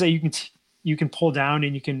there's things that you can pull down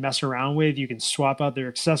and you can mess around with. You can swap out their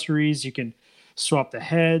accessories. You can swap the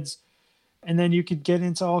heads. And then you could get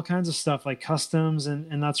into all kinds of stuff like customs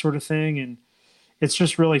and that sort of thing. And it's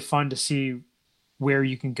just really fun to see where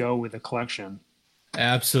you can go with a collection.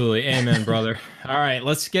 Absolutely. Amen, brother. All right,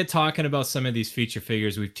 let's get talking about some of these feature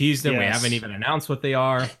figures. We've teased them. Yes. We haven't even announced what they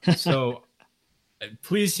are. So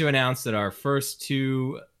pleased to announce that our first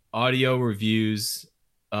two audio reviews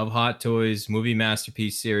of Hot Toys Movie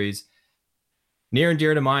Masterpiece series, near and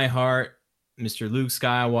dear to my heart, Mr. Luke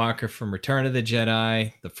Skywalker from Return of the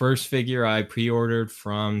Jedi, the first figure I pre-ordered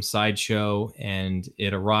from Sideshow, and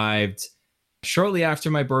it arrived shortly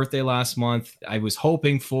after my birthday last month. I was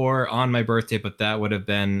hoping for on my birthday, but that would have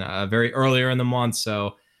been very earlier in the month,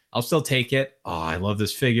 so I'll still take it. Oh, I love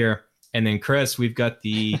this figure. And then Chris, we've got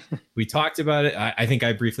we talked about it. I think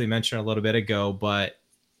I briefly mentioned a little bit ago, but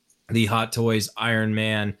the Hot Toys Iron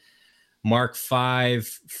Man Mark V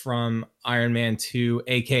from Iron Man 2,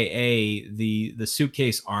 aka the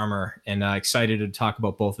suitcase armor, and excited to talk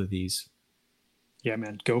about both of these. Yeah,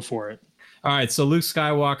 man, go for it. All right, so Luke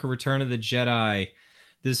Skywalker, Return of the Jedi.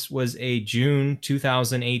 This was a June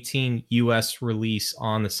 2018 US release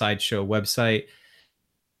on the Sideshow website.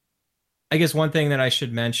 I guess one thing that I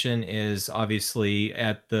should mention is obviously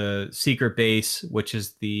at the Secret Base, which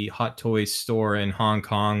is the Hot Toys store in Hong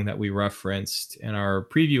Kong that we referenced in our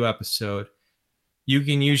preview episode, you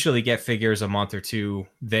can usually get figures a month or two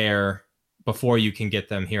there before you can get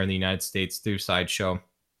them here in the United States through Sideshow,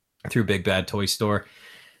 through Big Bad Toy Store.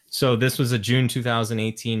 So this was a June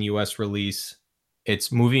 2018 US release.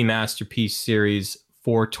 It's Movie Masterpiece Series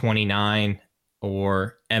 429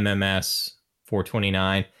 or MMS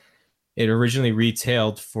 429. It originally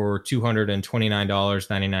retailed for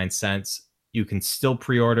 $229.99. You can still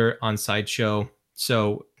pre-order on Sideshow.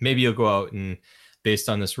 So maybe you'll go out and, based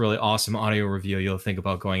on this really awesome audio review, you'll think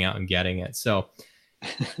about going out and getting it. So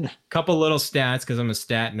a couple little stats, because I'm a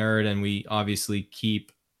stat nerd, and we obviously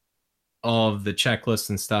keep all of the checklists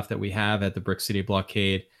and stuff that we have at the Brick City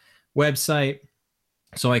Blockade website,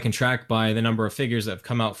 so I can track by the number of figures that have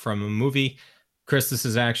come out from a movie. Chris, this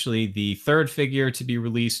is actually the third figure to be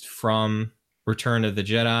released from Return of the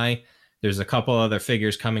Jedi. There's a couple other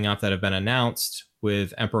figures coming up that have been announced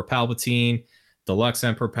with Emperor Palpatine. Deluxe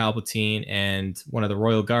Emperor Palpatine, and one of the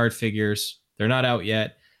Royal Guard figures. They're not out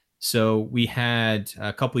yet. So we had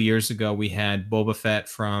a couple years ago, we had Boba Fett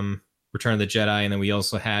from Return of the Jedi, and then we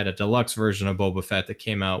also had a deluxe version of Boba Fett that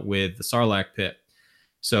came out with the Sarlacc pit.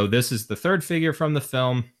 So this is the third figure from the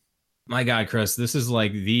film. My God, Chris, this is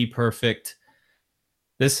like the perfect.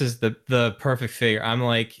 This is the perfect figure. I'm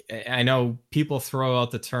like, I know people throw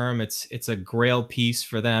out the term it's a grail piece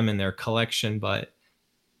for them in their collection, but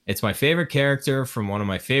it's my favorite character from one of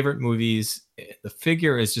my favorite movies. The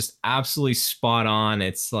figure is just absolutely spot on.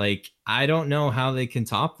 It's like, I don't know how they can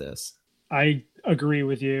top this. I agree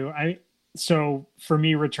with you. So for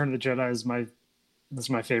me, Return of the Jedi is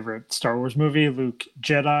my favorite Star Wars movie. Luke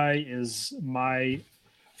Jedi is my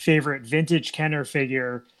favorite vintage Kenner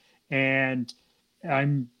figure, and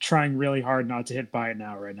I'm trying really hard not to hit buy it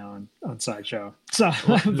now right now on Sideshow. So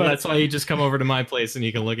but that's why you just come over to my place and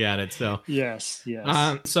you can look at it. So yes.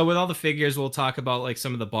 So with all the figures, we'll talk about like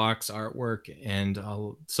some of the box artwork and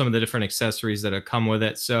some of the different accessories that have come with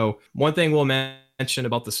it. So one thing we'll mention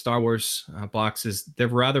about the Star Wars boxes, they're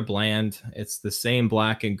rather bland. It's the same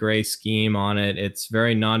black and gray scheme on it. It's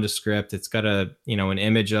very nondescript. It's got an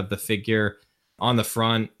image of the figure on the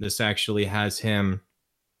front. This actually has him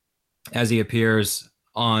as he appears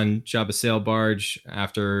on Jabba's sail barge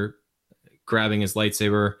after grabbing his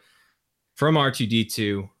lightsaber from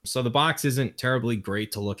R2-D2. So the box isn't terribly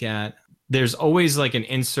great to look at. There's always like an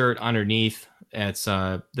insert underneath. It's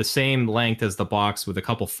the same length as the box with a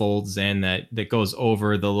couple folds in that goes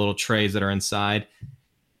over the little trays that are inside.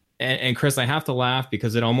 And Chris, I have to laugh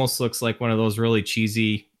because it almost looks like one of those really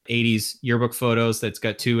cheesy 80s yearbook photos that's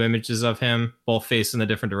got two images of him both facing a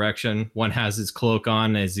different direction. One has his cloak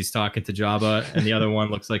on as he's talking to Jabba, and the other one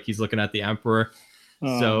looks like he's looking at the Emperor.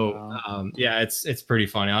 Yeah, it's pretty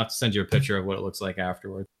funny. I'll have to send you a picture of what it looks like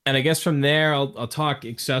afterward. And I guess from there, I'll talk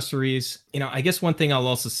accessories. I guess one thing I'll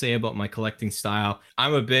also say about my collecting style,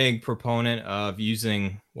 I'm a big proponent of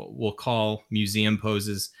using what we'll call museum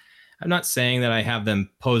poses. I'm not saying that I have them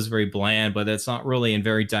pose very bland, but it's not really in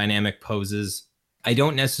very dynamic poses. I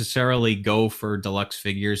don't necessarily go for deluxe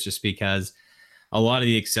figures just because a lot of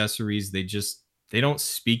the accessories, they don't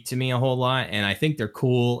speak to me a whole lot. And I think they're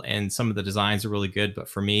cool and some of the designs are really good. But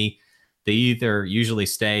for me, they either usually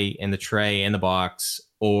stay in the tray in the box,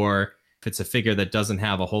 or if it's a figure that doesn't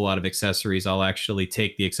have a whole lot of accessories, I'll actually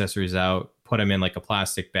take the accessories out, put them in like a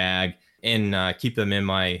plastic bag, and keep them in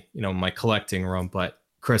my, my collecting room. But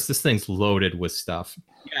Chris, this thing's loaded with stuff.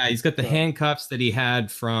 Yeah, he's got the handcuffs that he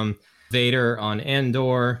had from Vader on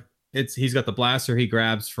Endor. He's got the blaster he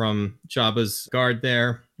grabs from Jabba's guard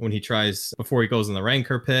there before he goes in the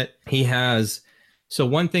Rancor pit. So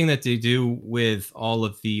one thing that they do with all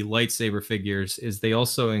of the lightsaber figures is they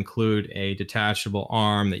also include a detachable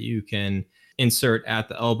arm that you can insert at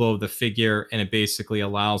the elbow of the figure, and it basically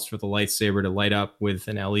allows for the lightsaber to light up with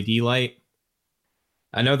an LED light.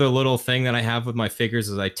 Another little thing that I have with my figures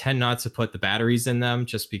is I tend not to put the batteries in them,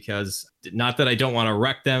 just because, not that I don't want to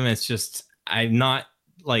wreck them, it's just I'm not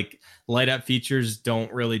like, light up features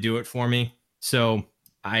don't really do it for me. So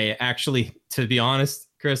I actually, to be honest,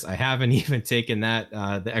 Chris, I haven't even taken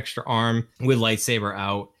the extra arm with lightsaber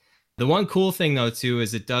out. The one cool thing though too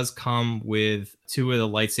is it does come with two of the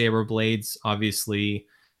lightsaber blades, obviously.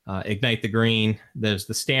 Ignite the Green. There's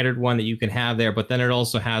the standard one that you can have there, but then it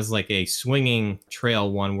also has like a swinging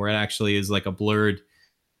trail one where it actually is like a blurred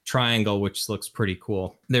triangle, which looks pretty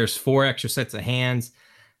cool. There's 4 extra sets of hands.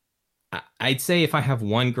 I'd say if I have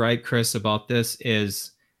one gripe, Chris, about this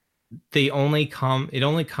is it only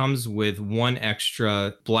comes with one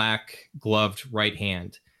extra black gloved right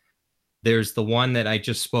hand. There's the one that I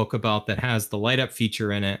just spoke about that has the light up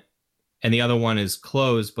feature in it, and the other one is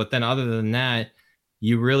closed. But then other than that,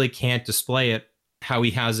 you really can't display it how he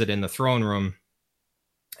has it in the throne room.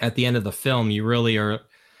 At the end of the film, you really are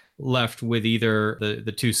left with either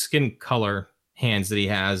the 2 skin color hands that he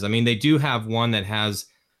has. I mean, they do have one that has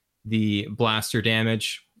the blaster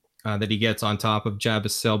damage that he gets on top of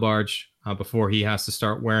Jabba's sail barge before he has to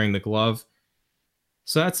start wearing the glove.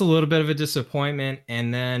 So that's a little bit of a disappointment.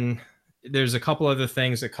 And then there's a couple other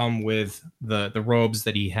things that come with the robes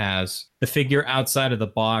that he has. The figure outside of the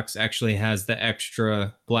box actually has the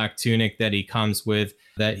extra black tunic that he comes with,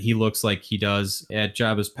 that he looks like he does at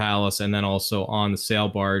Jabba's palace and then also on the sail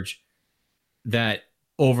barge, that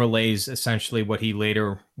overlays essentially what he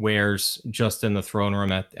later wears just in the throne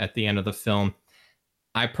room at the end of the film.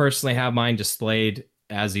 I personally have mine displayed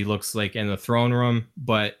as he looks like in the throne room,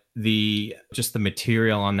 but the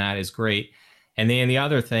material on that is great. And then the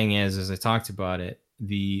other thing is, as I talked about it,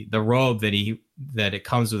 the robe that it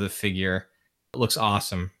comes with the figure looks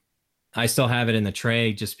awesome. I still have it in the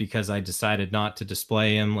tray just because I decided not to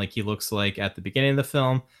display him like he looks like at the beginning of the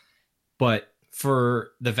film. But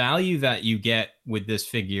for the value that you get with this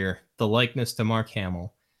figure, the likeness to Mark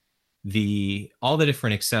Hamill, the all the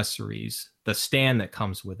different accessories, the stand that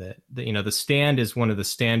comes with it. The stand is one of the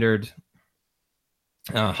standard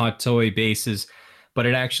Hot Toy bases, but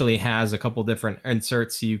it actually has a couple different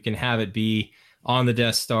inserts. So you can have it be on the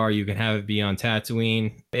Death Star, you can have it be on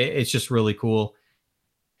Tatooine. It's just really cool.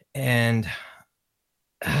 And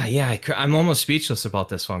yeah, I'm almost speechless about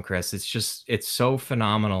this one, Chris. It's so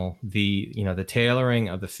phenomenal. The tailoring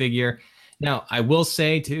of the figure. Now, I will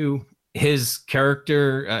say too, his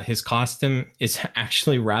character, his costume is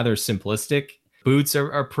actually rather simplistic. Boots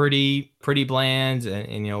are pretty bland,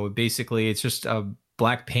 and basically it's just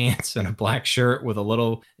black pants and a black shirt with a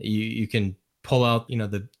little. You can pull out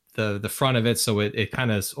the front of it so it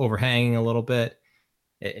kind of is overhanging a little bit.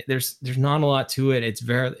 There's not a lot to it. It's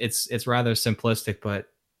rather simplistic, but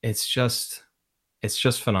it's just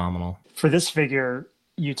phenomenal. For this figure,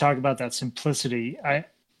 you talk about that simplicity.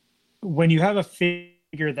 When you have a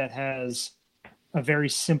figure that has a very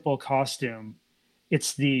simple costume,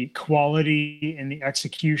 it's the quality and the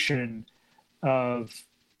execution of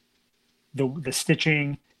the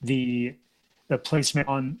stitching, the placement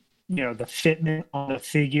on, the fitment on the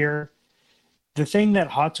figure. The thing that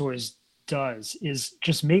Hot Toys does is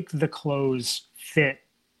just make the clothes fit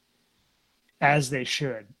as they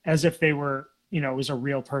should, as if they were, it was a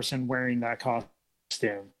real person wearing that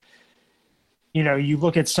costume. You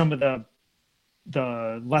look at some of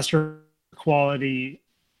the lesser quality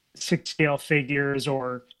 6 scale figures,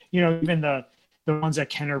 or even the ones that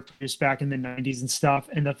Kenner produced back in the 90s and stuff,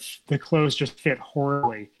 and the clothes just fit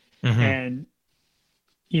horribly. Mm-hmm.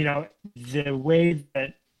 And the way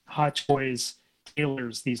that Hot Toys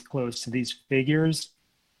tailors these clothes to these figures,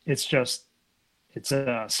 it's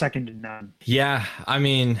a second to none. Yeah, I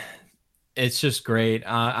mean, it's just great.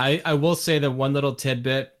 I will say that one little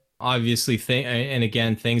tidbit, obviously, and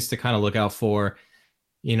again, things to kind of look out for.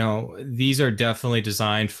 These are definitely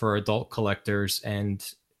designed for adult collectors, and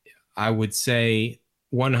I would say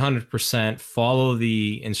 100% follow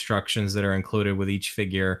the instructions that are included with each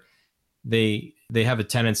figure. They have a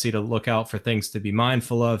tendency to look out for things to be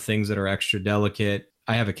mindful of, things that are extra delicate.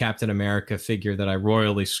 I have a Captain America figure that I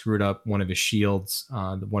royally screwed up one of his shields,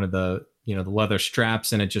 one of the the leather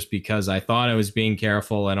straps in it, just because I thought I was being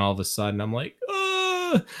careful, and all of a sudden I'm like,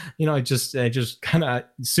 I just kind of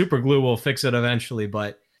super glue will fix it eventually,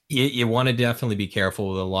 but you want to definitely be careful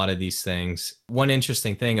with a lot of these things. One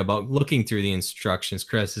interesting thing about looking through the instructions,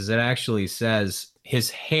 Chris, is it actually says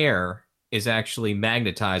his hair is actually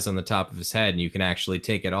magnetized on the top of his head, and you can actually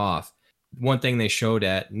take it off. One thing they showed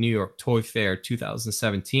at New York Toy Fair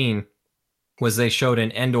 2017 was they showed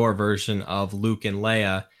an Endor version of Luke and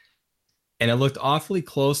Leia, and it looked awfully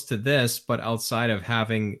close to this, but outside of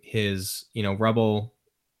having his, Rebel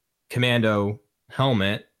Commando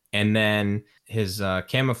helmet and then his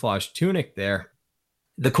camouflage tunic there.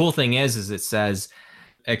 The cool thing is it says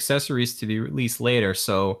accessories to be released later.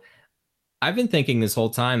 So I've been thinking this whole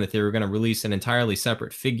time that they were going to release an entirely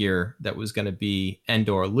separate figure that was going to be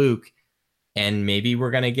Endor Luke, and maybe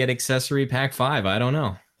we're going to get accessory pack 5. I don't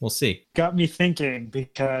know. We'll see. Got me thinking,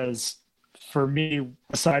 because for me,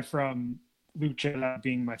 aside from Luke Jedi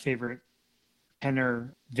being my favorite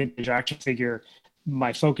Kenner vintage action figure,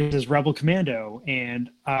 my focus is Rebel Commando, and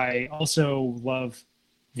I also love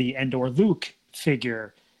the Endor Luke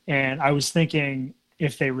figure. And I was thinking,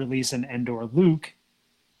 if they release an Endor Luke,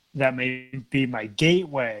 that may be my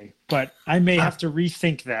gateway, but I may have to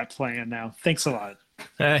rethink that plan now. Thanks a lot.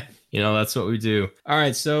 Hey, that's what we do. All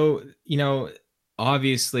right. So,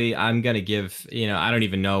 obviously I'm going to give, I don't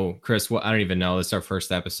even know, Chris, I don't even know. It's our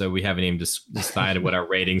first episode. We haven't even decided what our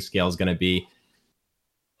rating scale is going to be.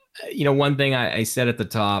 One thing I said at the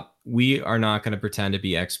top, we are not going to pretend to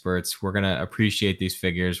be experts. We're going to appreciate these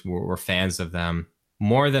figures. We're fans of them.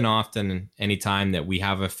 More than often, anytime that we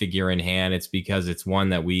have a figure in hand, it's because it's one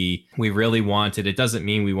that we really wanted. It doesn't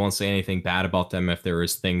mean we won't say anything bad about them if there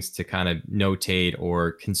is things to kind of notate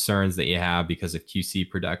or concerns that you have because of QC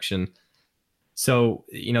production. So,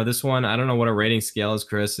 this one, I don't know what a rating scale is,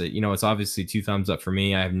 Chris. It's obviously 2 thumbs up for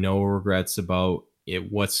me. I have no regrets about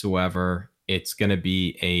it whatsoever. It's going to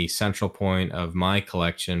be a central point of my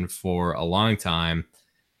collection for a long time.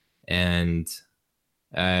 And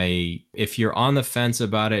if you're on the fence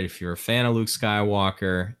about it, if you're a fan of Luke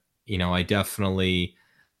Skywalker, I definitely,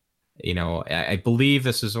 I believe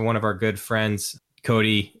this is one of our good friends,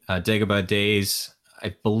 Cody Dagobah Days.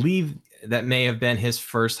 I believe that may have been his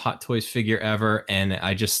first Hot Toys figure ever. And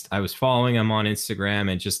I was following him on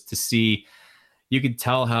Instagram, and just to see, you could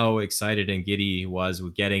tell how excited and giddy he was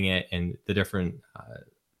with getting it, and the different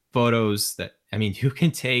photos that, I mean, you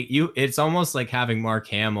can take it's almost like having Mark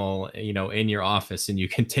Hamill, in your office, and you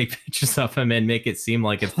can take pictures of him and make it seem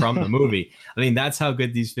like it's from the movie. I mean, that's how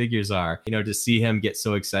good these figures are. To see him get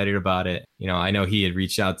so excited about it. I know he had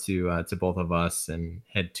reached out to both of us and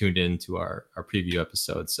had tuned into our preview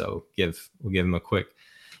episode. So we'll give him a quick,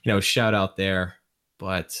 shout out there.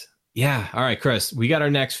 But yeah. All right, Chris, we got our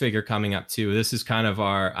next figure coming up too. This is kind of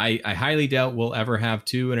I highly doubt we'll ever have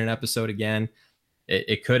two in an episode again.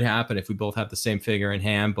 It could happen if we both have the same figure in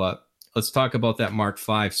hand, but let's talk about that Mark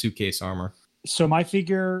V suitcase armor. So my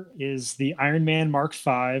figure is the Iron Man Mark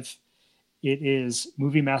V. It is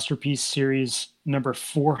Movie Masterpiece Series number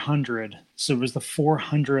 400. So it was the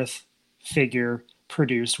 400th figure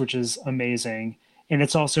produced, which is amazing. And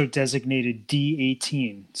it's also designated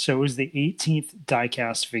D18. So it was the 18th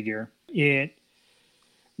diecast figure. It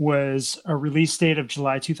was a release date of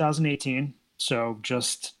July 2018. So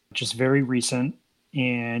just very recent.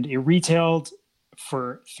 And it retailed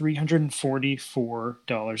for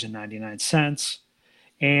 $344.99.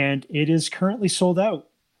 And it is currently sold out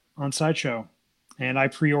on Sideshow. And I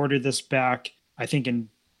pre-ordered this back, I think in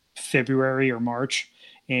February or March.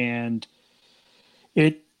 And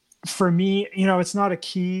it, for me, it's not a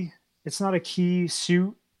key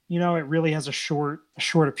suit. It really has a short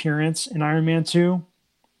appearance in Iron Man 2.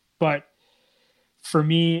 But for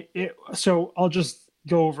me, so I'll just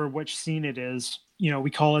go over which scene it is.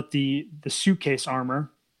 We call it the suitcase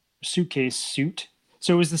armor, suitcase suit.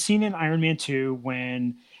 So it was the scene in Iron Man 2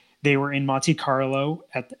 when they were in Monte Carlo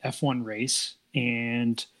at the F1 race,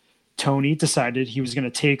 and Tony decided he was going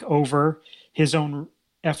to take over his own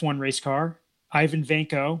F1 race car. Ivan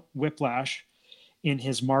Vanko, Whiplash, in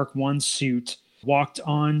his Mark I suit, walked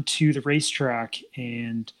on to the racetrack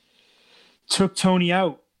and took Tony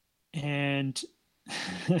out. And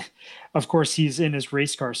of course, he's in his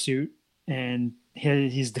race car suit and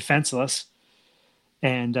he's defenseless.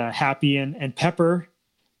 And Happy and Pepper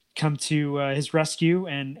come to his rescue.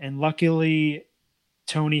 And luckily,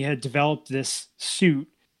 Tony had developed this suit.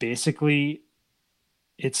 Basically,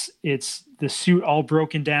 it's the suit all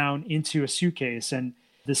broken down into a suitcase. And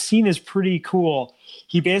the scene is pretty cool.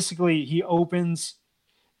 He opens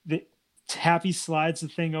Happy slides the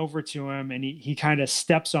thing over to him, and he kind of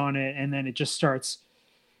steps on it, and then it just starts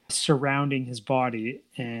surrounding his body.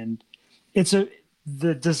 And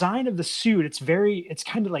the design of the suit, it's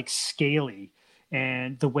kind of like scaly,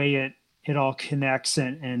 and the way it all connects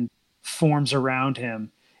and forms around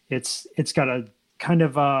him. It's got a kind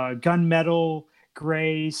of a gunmetal,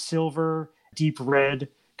 gray, silver, deep red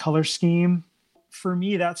color scheme. For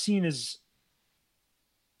me, that scene is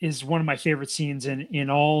one of my favorite scenes in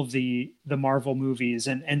all of the Marvel movies.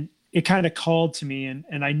 And it kind of called to me,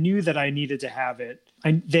 and I knew that I needed to have it.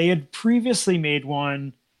 They had previously made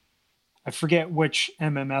one, I forget which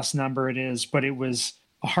MMS number it is, but it was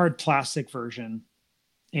a hard plastic version.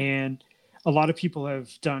 And a lot of people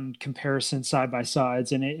have done comparisons side by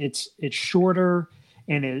sides, and it's shorter,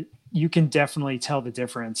 and you can definitely tell the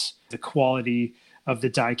difference, the quality of the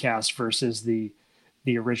diecast versus the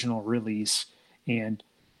original release. And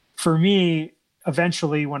for me,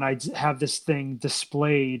 eventually, when I have this thing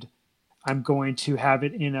displayed, I'm going to have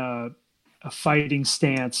it in a fighting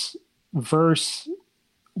stance versus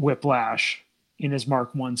Whiplash in his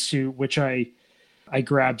Mark I suit, which I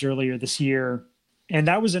grabbed earlier this year. And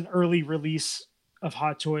that was an early release of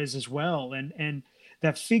Hot Toys as well. And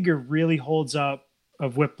that figure really holds up,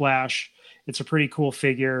 of Whiplash. It's a pretty cool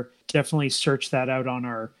figure. Definitely search that out on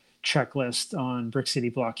our checklist on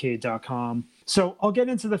brickcityblockade.com. So I'll get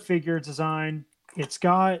into the figure design. It's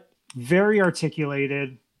got very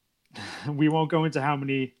articulated. We won't go into how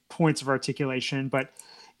many points of articulation, but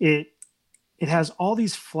it has all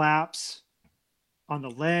these flaps on the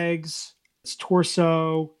legs, its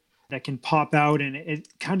torso that can pop out, and it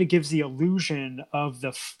kind of gives the illusion of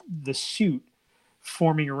the suit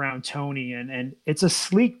forming around Tony, and it's a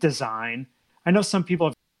sleek design. I know some people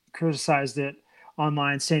have criticized it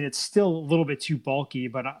online, saying it's still a little bit too bulky,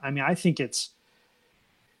 but I mean, I think it's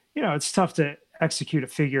tough to execute a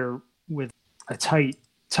figure with a tight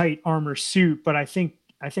armor suit, but I think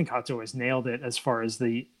Hot Toys nailed it as far as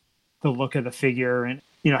the look of the figure and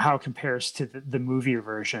how it compares to the movie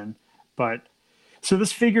version. But so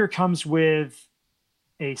this figure comes with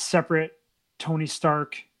a separate Tony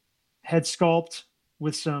Stark head sculpt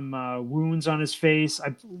with some wounds on his face. I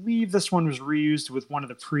believe this one was reused with one of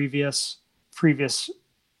the previous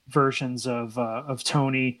versions of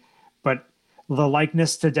Tony, but the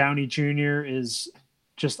likeness to Downey Jr. is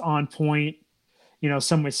just on point.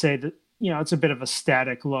 Some would say that it's a bit of a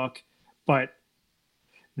static look, but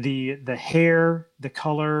The hair, the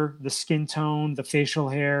color, the skin tone, the facial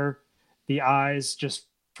hair, the eyes just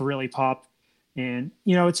really pop. And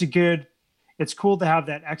it's cool to have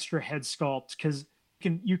that extra head sculpt because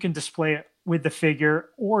you can display it with the figure,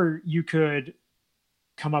 or you could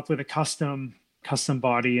come up with a custom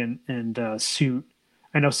body and suit.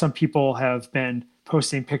 I know some people have been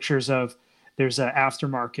posting pictures of there's an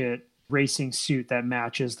aftermarket racing suit that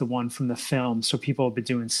matches the one from the film. So people have been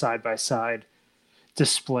doing side by side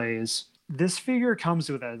displays. This figure comes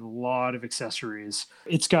with a lot of accessories.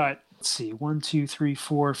 It's got, let's see,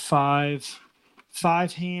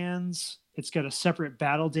 5 hands. It's got a separate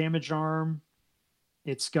battle damage arm.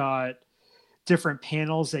 It's got different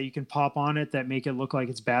panels that you can pop on it that make it look like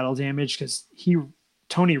it's battle damage because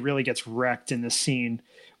Tony really gets wrecked in this scene.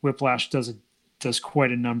 Whiplash does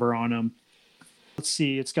quite a number on him. Let's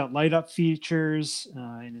see, it's got light up features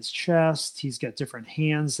in his chest. He's got different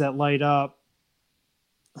hands that light up.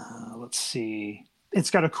 Let's see.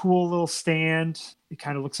 It's got a cool little stand. It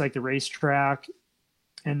kind of looks like the racetrack.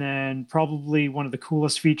 And then probably one of the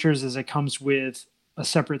coolest features is it comes with a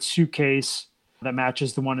separate suitcase that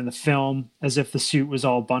matches the one in the film, as if the suit was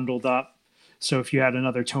all bundled up. So if you had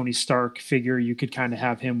another Tony Stark figure, you could kind of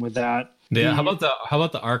have him with that. Yeah. How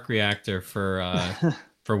about the arc reactor for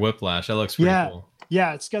Whiplash? That looks pretty cool.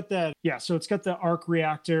 Yeah, it's got that. Yeah, so it's got the arc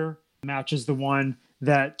reactor, matches the one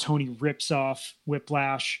that Tony rips off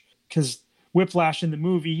Whiplash, because Whiplash in the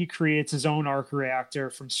movie, he creates his own arc reactor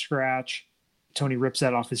from scratch. Tony rips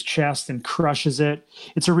that off his chest and crushes it.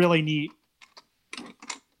 It's a really neat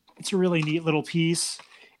little piece.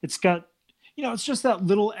 It's got, it's just that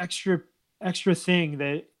little extra thing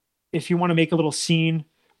that if you want to make a little scene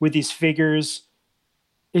with these figures,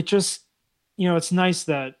 it just, it's nice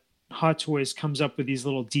that Hot Toys comes up with these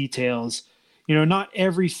little details. Not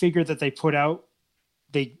every figure that they put out,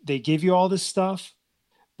 they give you all this stuff,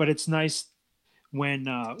 but it's nice when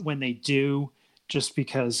they do, just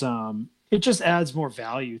because it just adds more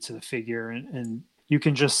value to the figure, and you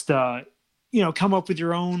can just come up with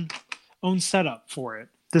your own setup for it.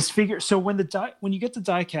 This figure, so when you get the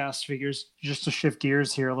die cast figures, just to shift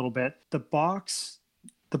gears here a little bit, the boxes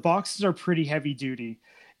are pretty heavy duty.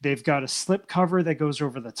 They've got a slip cover that goes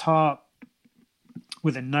over the top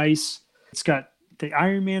with it's got the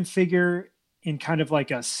Iron Man figure in kind of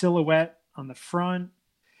like a silhouette on the front,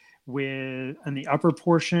 on the upper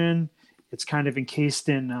portion, it's kind of encased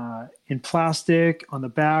in plastic. On the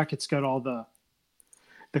back, it's got all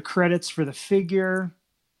the credits for the figure.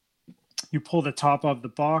 You pull the top of the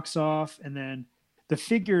box off, and then the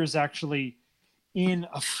figure is actually in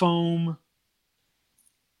a foam.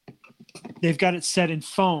 They've got it set in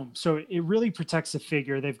foam, so it really protects the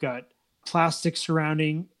figure. They've got plastic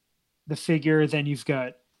surrounding the figure. Then you've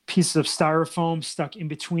got pieces of styrofoam stuck in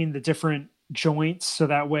between the different joints, so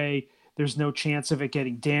that way there's no chance of it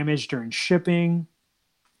getting damaged during shipping,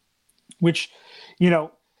 which,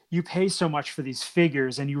 you pay so much for these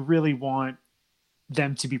figures and you really want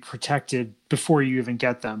them to be protected before you even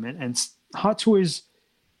get them. And Hot Toys,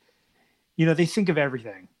 they think of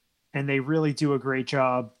everything, and they really do a great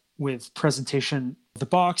job with presentation of the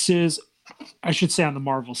boxes. I should say on the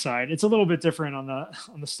Marvel side, it's a little bit different on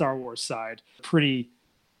the Star Wars side. Pretty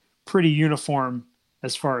uniform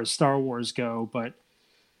as far as Star Wars go, but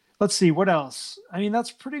let's see what else. I mean,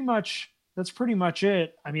 that's pretty much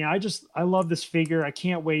it. I mean, I love this figure. I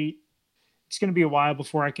can't wait. It's going to be a while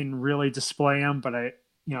before I can really display him, but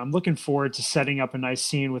I'm looking forward to setting up a nice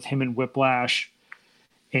scene with him and Whiplash,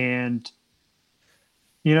 and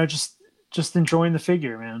just enjoying the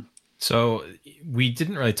figure, man. So we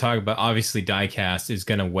didn't really talk about, obviously diecast is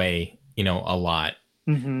going to weigh, a lot.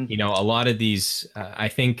 Mm-hmm. A lot of these, I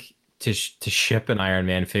think to ship an Iron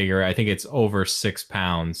Man figure, I think it's over 6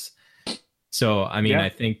 pounds. So, I mean, I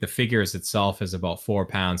think the figures itself is about 4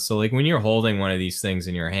 pounds. So like when you're holding one of these things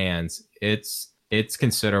in your hands, it's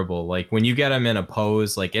considerable. Like when you get them in a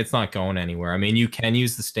pose, like it's not going anywhere. I mean, you can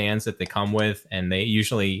use the stands that they come with, and they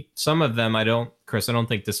usually, some of them, Chris, I don't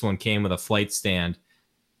think this one came with a flight stand.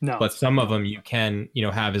 No. But some of them you can,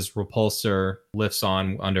 have his repulsor lifts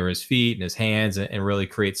on under his feet and his hands, and really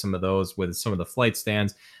create some of those with some of the flight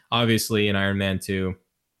stands. Obviously in Iron Man 2,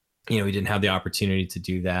 he didn't have the opportunity to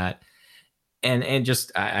do that. And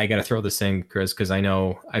just, I got to throw this in, Chris, because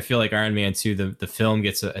I feel like Iron Man 2, the film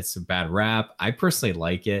it's a bad rap. I personally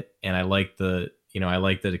like it. And I like the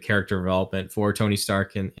character development for Tony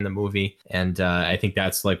Stark in the movie. And I think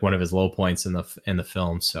that's like one of his low points in the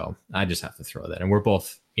film. So I just have to throw that. And we're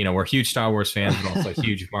both, we're huge Star Wars fans, but also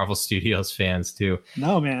huge Marvel Studios fans too.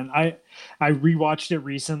 No, man, I rewatched it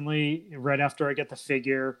recently right after I get the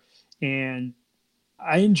figure, and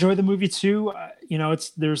I enjoy the movie too.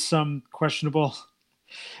 There's some questionable,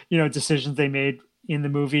 decisions they made in the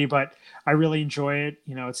movie, but I really enjoy it.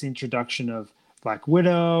 It's the introduction of Black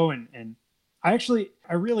Widow, and I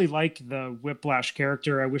really like the Whiplash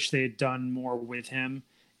character. I wish they had done more with him,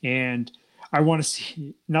 and I want to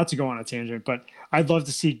see, not to go on a tangent, but I'd love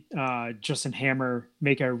to see Justin Hammer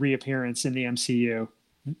make a reappearance in the MCU.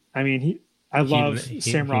 I mean, I love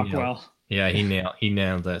Sam Rockwell. Yeah, he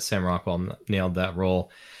nailed that. Sam Rockwell nailed that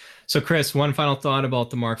role. So, Chris, one final thought about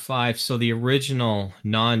the Mark V. So, the original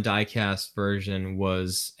non-diecast version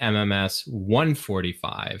was MMS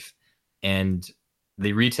 145, and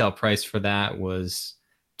the retail price for that was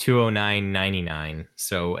 209.99.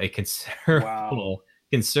 So, a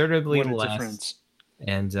considerably less. Difference.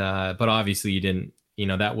 And but obviously, you didn't.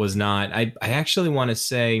 That was not. I actually want to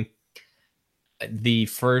say the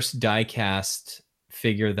first diecast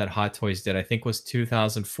figure that Hot Toys did, I think, was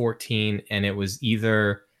 2014, and it was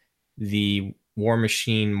either the War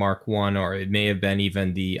Machine Mark I, or it may have been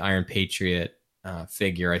even the Iron Patriot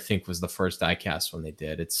figure. I think was the first diecast one they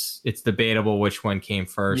did. It's debatable which one came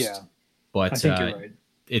first, but I think you're right.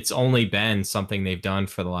 It's only been something they've done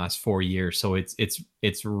for the last 4 years, so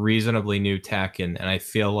it's reasonably new tech, and I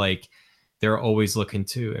feel like they're always looking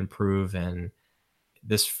to improve. And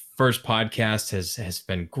this first podcast has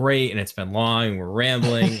been great, and it's been long, and we're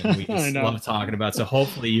rambling, and we just love talking about it. So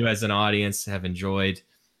hopefully you as an audience have enjoyed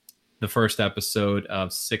the first episode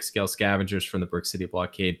of 6 Scale Scavengers from the Brick City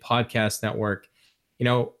Blockade Podcast Network.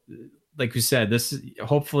 Like we said,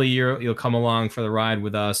 hopefully you'll come along for the ride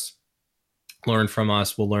with us, learn from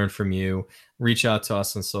us, we'll learn from you. Reach out to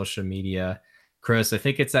us on social media. Chris, I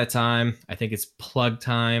think it's that time. I think it's plug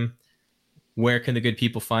time. Where can the good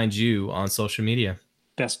people find you on social media?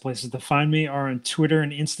 Best places to find me are on Twitter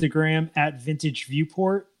and Instagram at Vintage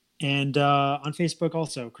Viewport, and on Facebook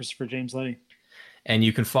also, Christopher James Letty. And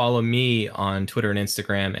you can follow me on Twitter and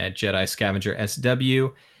Instagram at Jedi Scavenger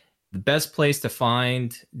SW. The best place to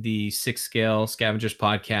find the 6 Scale Scavengers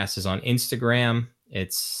podcast is on Instagram.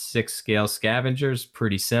 It's 6 Scale Scavengers.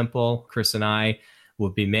 Pretty simple. Chris and I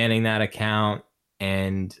will be manning that account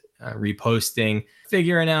and reposting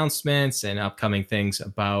figure announcements and upcoming things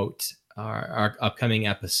about our upcoming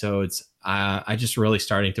episodes. I just really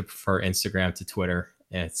starting to prefer Instagram to Twitter.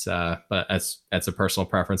 But that's a personal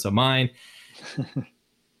preference of mine.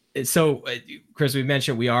 So, Chris, we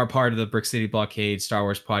mentioned we are part of the Brick City Blockade Star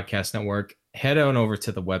Wars Podcast Network. Head on over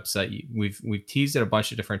to the website. We've teased it a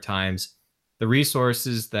bunch of different times. The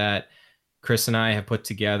resources that Chris and I have put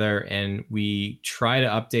together, and we try to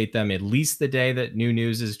update them at least the day that new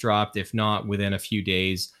news is dropped, if not within a few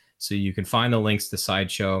days. So you can find the links to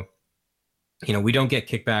Sideshow. We don't get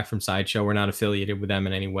kickback from Sideshow. We're not affiliated with them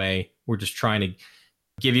in any way. We're just trying to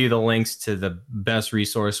give you the links to the best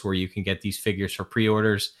resource where you can get these figures for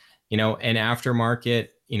pre-orders, and aftermarket,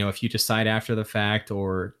 if you decide after the fact,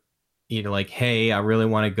 or, like, hey, I really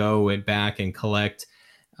want to go back and collect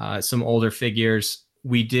some older figures.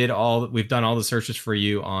 We've done all the searches for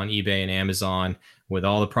you on eBay and Amazon with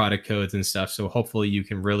all the product codes and stuff. So hopefully you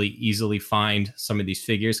can really easily find some of these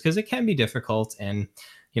figures, because it can be difficult. And,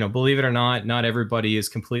 believe it or not everybody is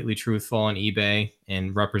completely truthful on eBay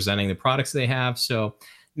and representing the products they have. So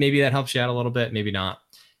maybe that helps you out a little bit, maybe not.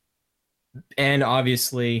 And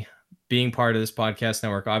obviously, being part of this podcast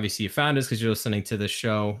network, obviously you found us because you're listening to the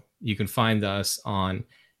show. You can find us on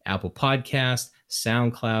Apple Podcast,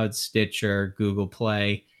 SoundCloud, Stitcher, Google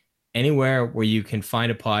Play, anywhere where you can find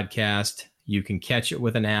a podcast. You can catch it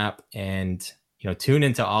with an app, and tune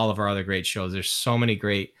into all of our other great shows. There's so many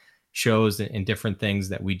great shows and different things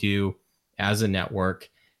that we do as a network,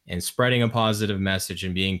 and spreading a positive message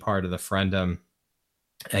and being part of the friendom.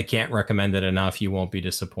 I can't recommend it enough. You won't be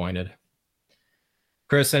disappointed.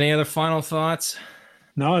 Chris, any other final thoughts?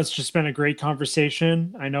 No, it's just been a great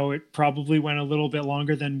conversation. I know it probably went a little bit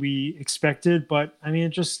longer than we expected, but I mean, it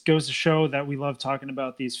just goes to show that we love talking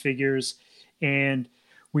about these figures, and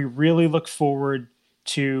we really look forward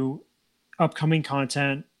to upcoming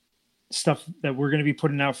content, stuff that we're going to be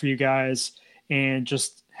putting out for you guys, and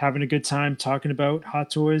just having a good time talking about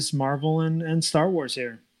Hot Toys, Marvel, and Star Wars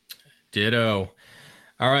here. Ditto.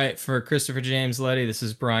 All right, for Christopher James Letty, this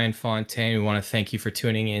is Brian Fontaine. We want to thank you for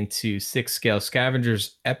tuning in to 6 Scale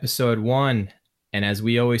Scavengers Episode 1. And as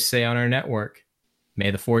we always say on our network,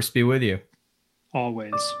 may the Force be with you.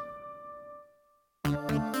 Always.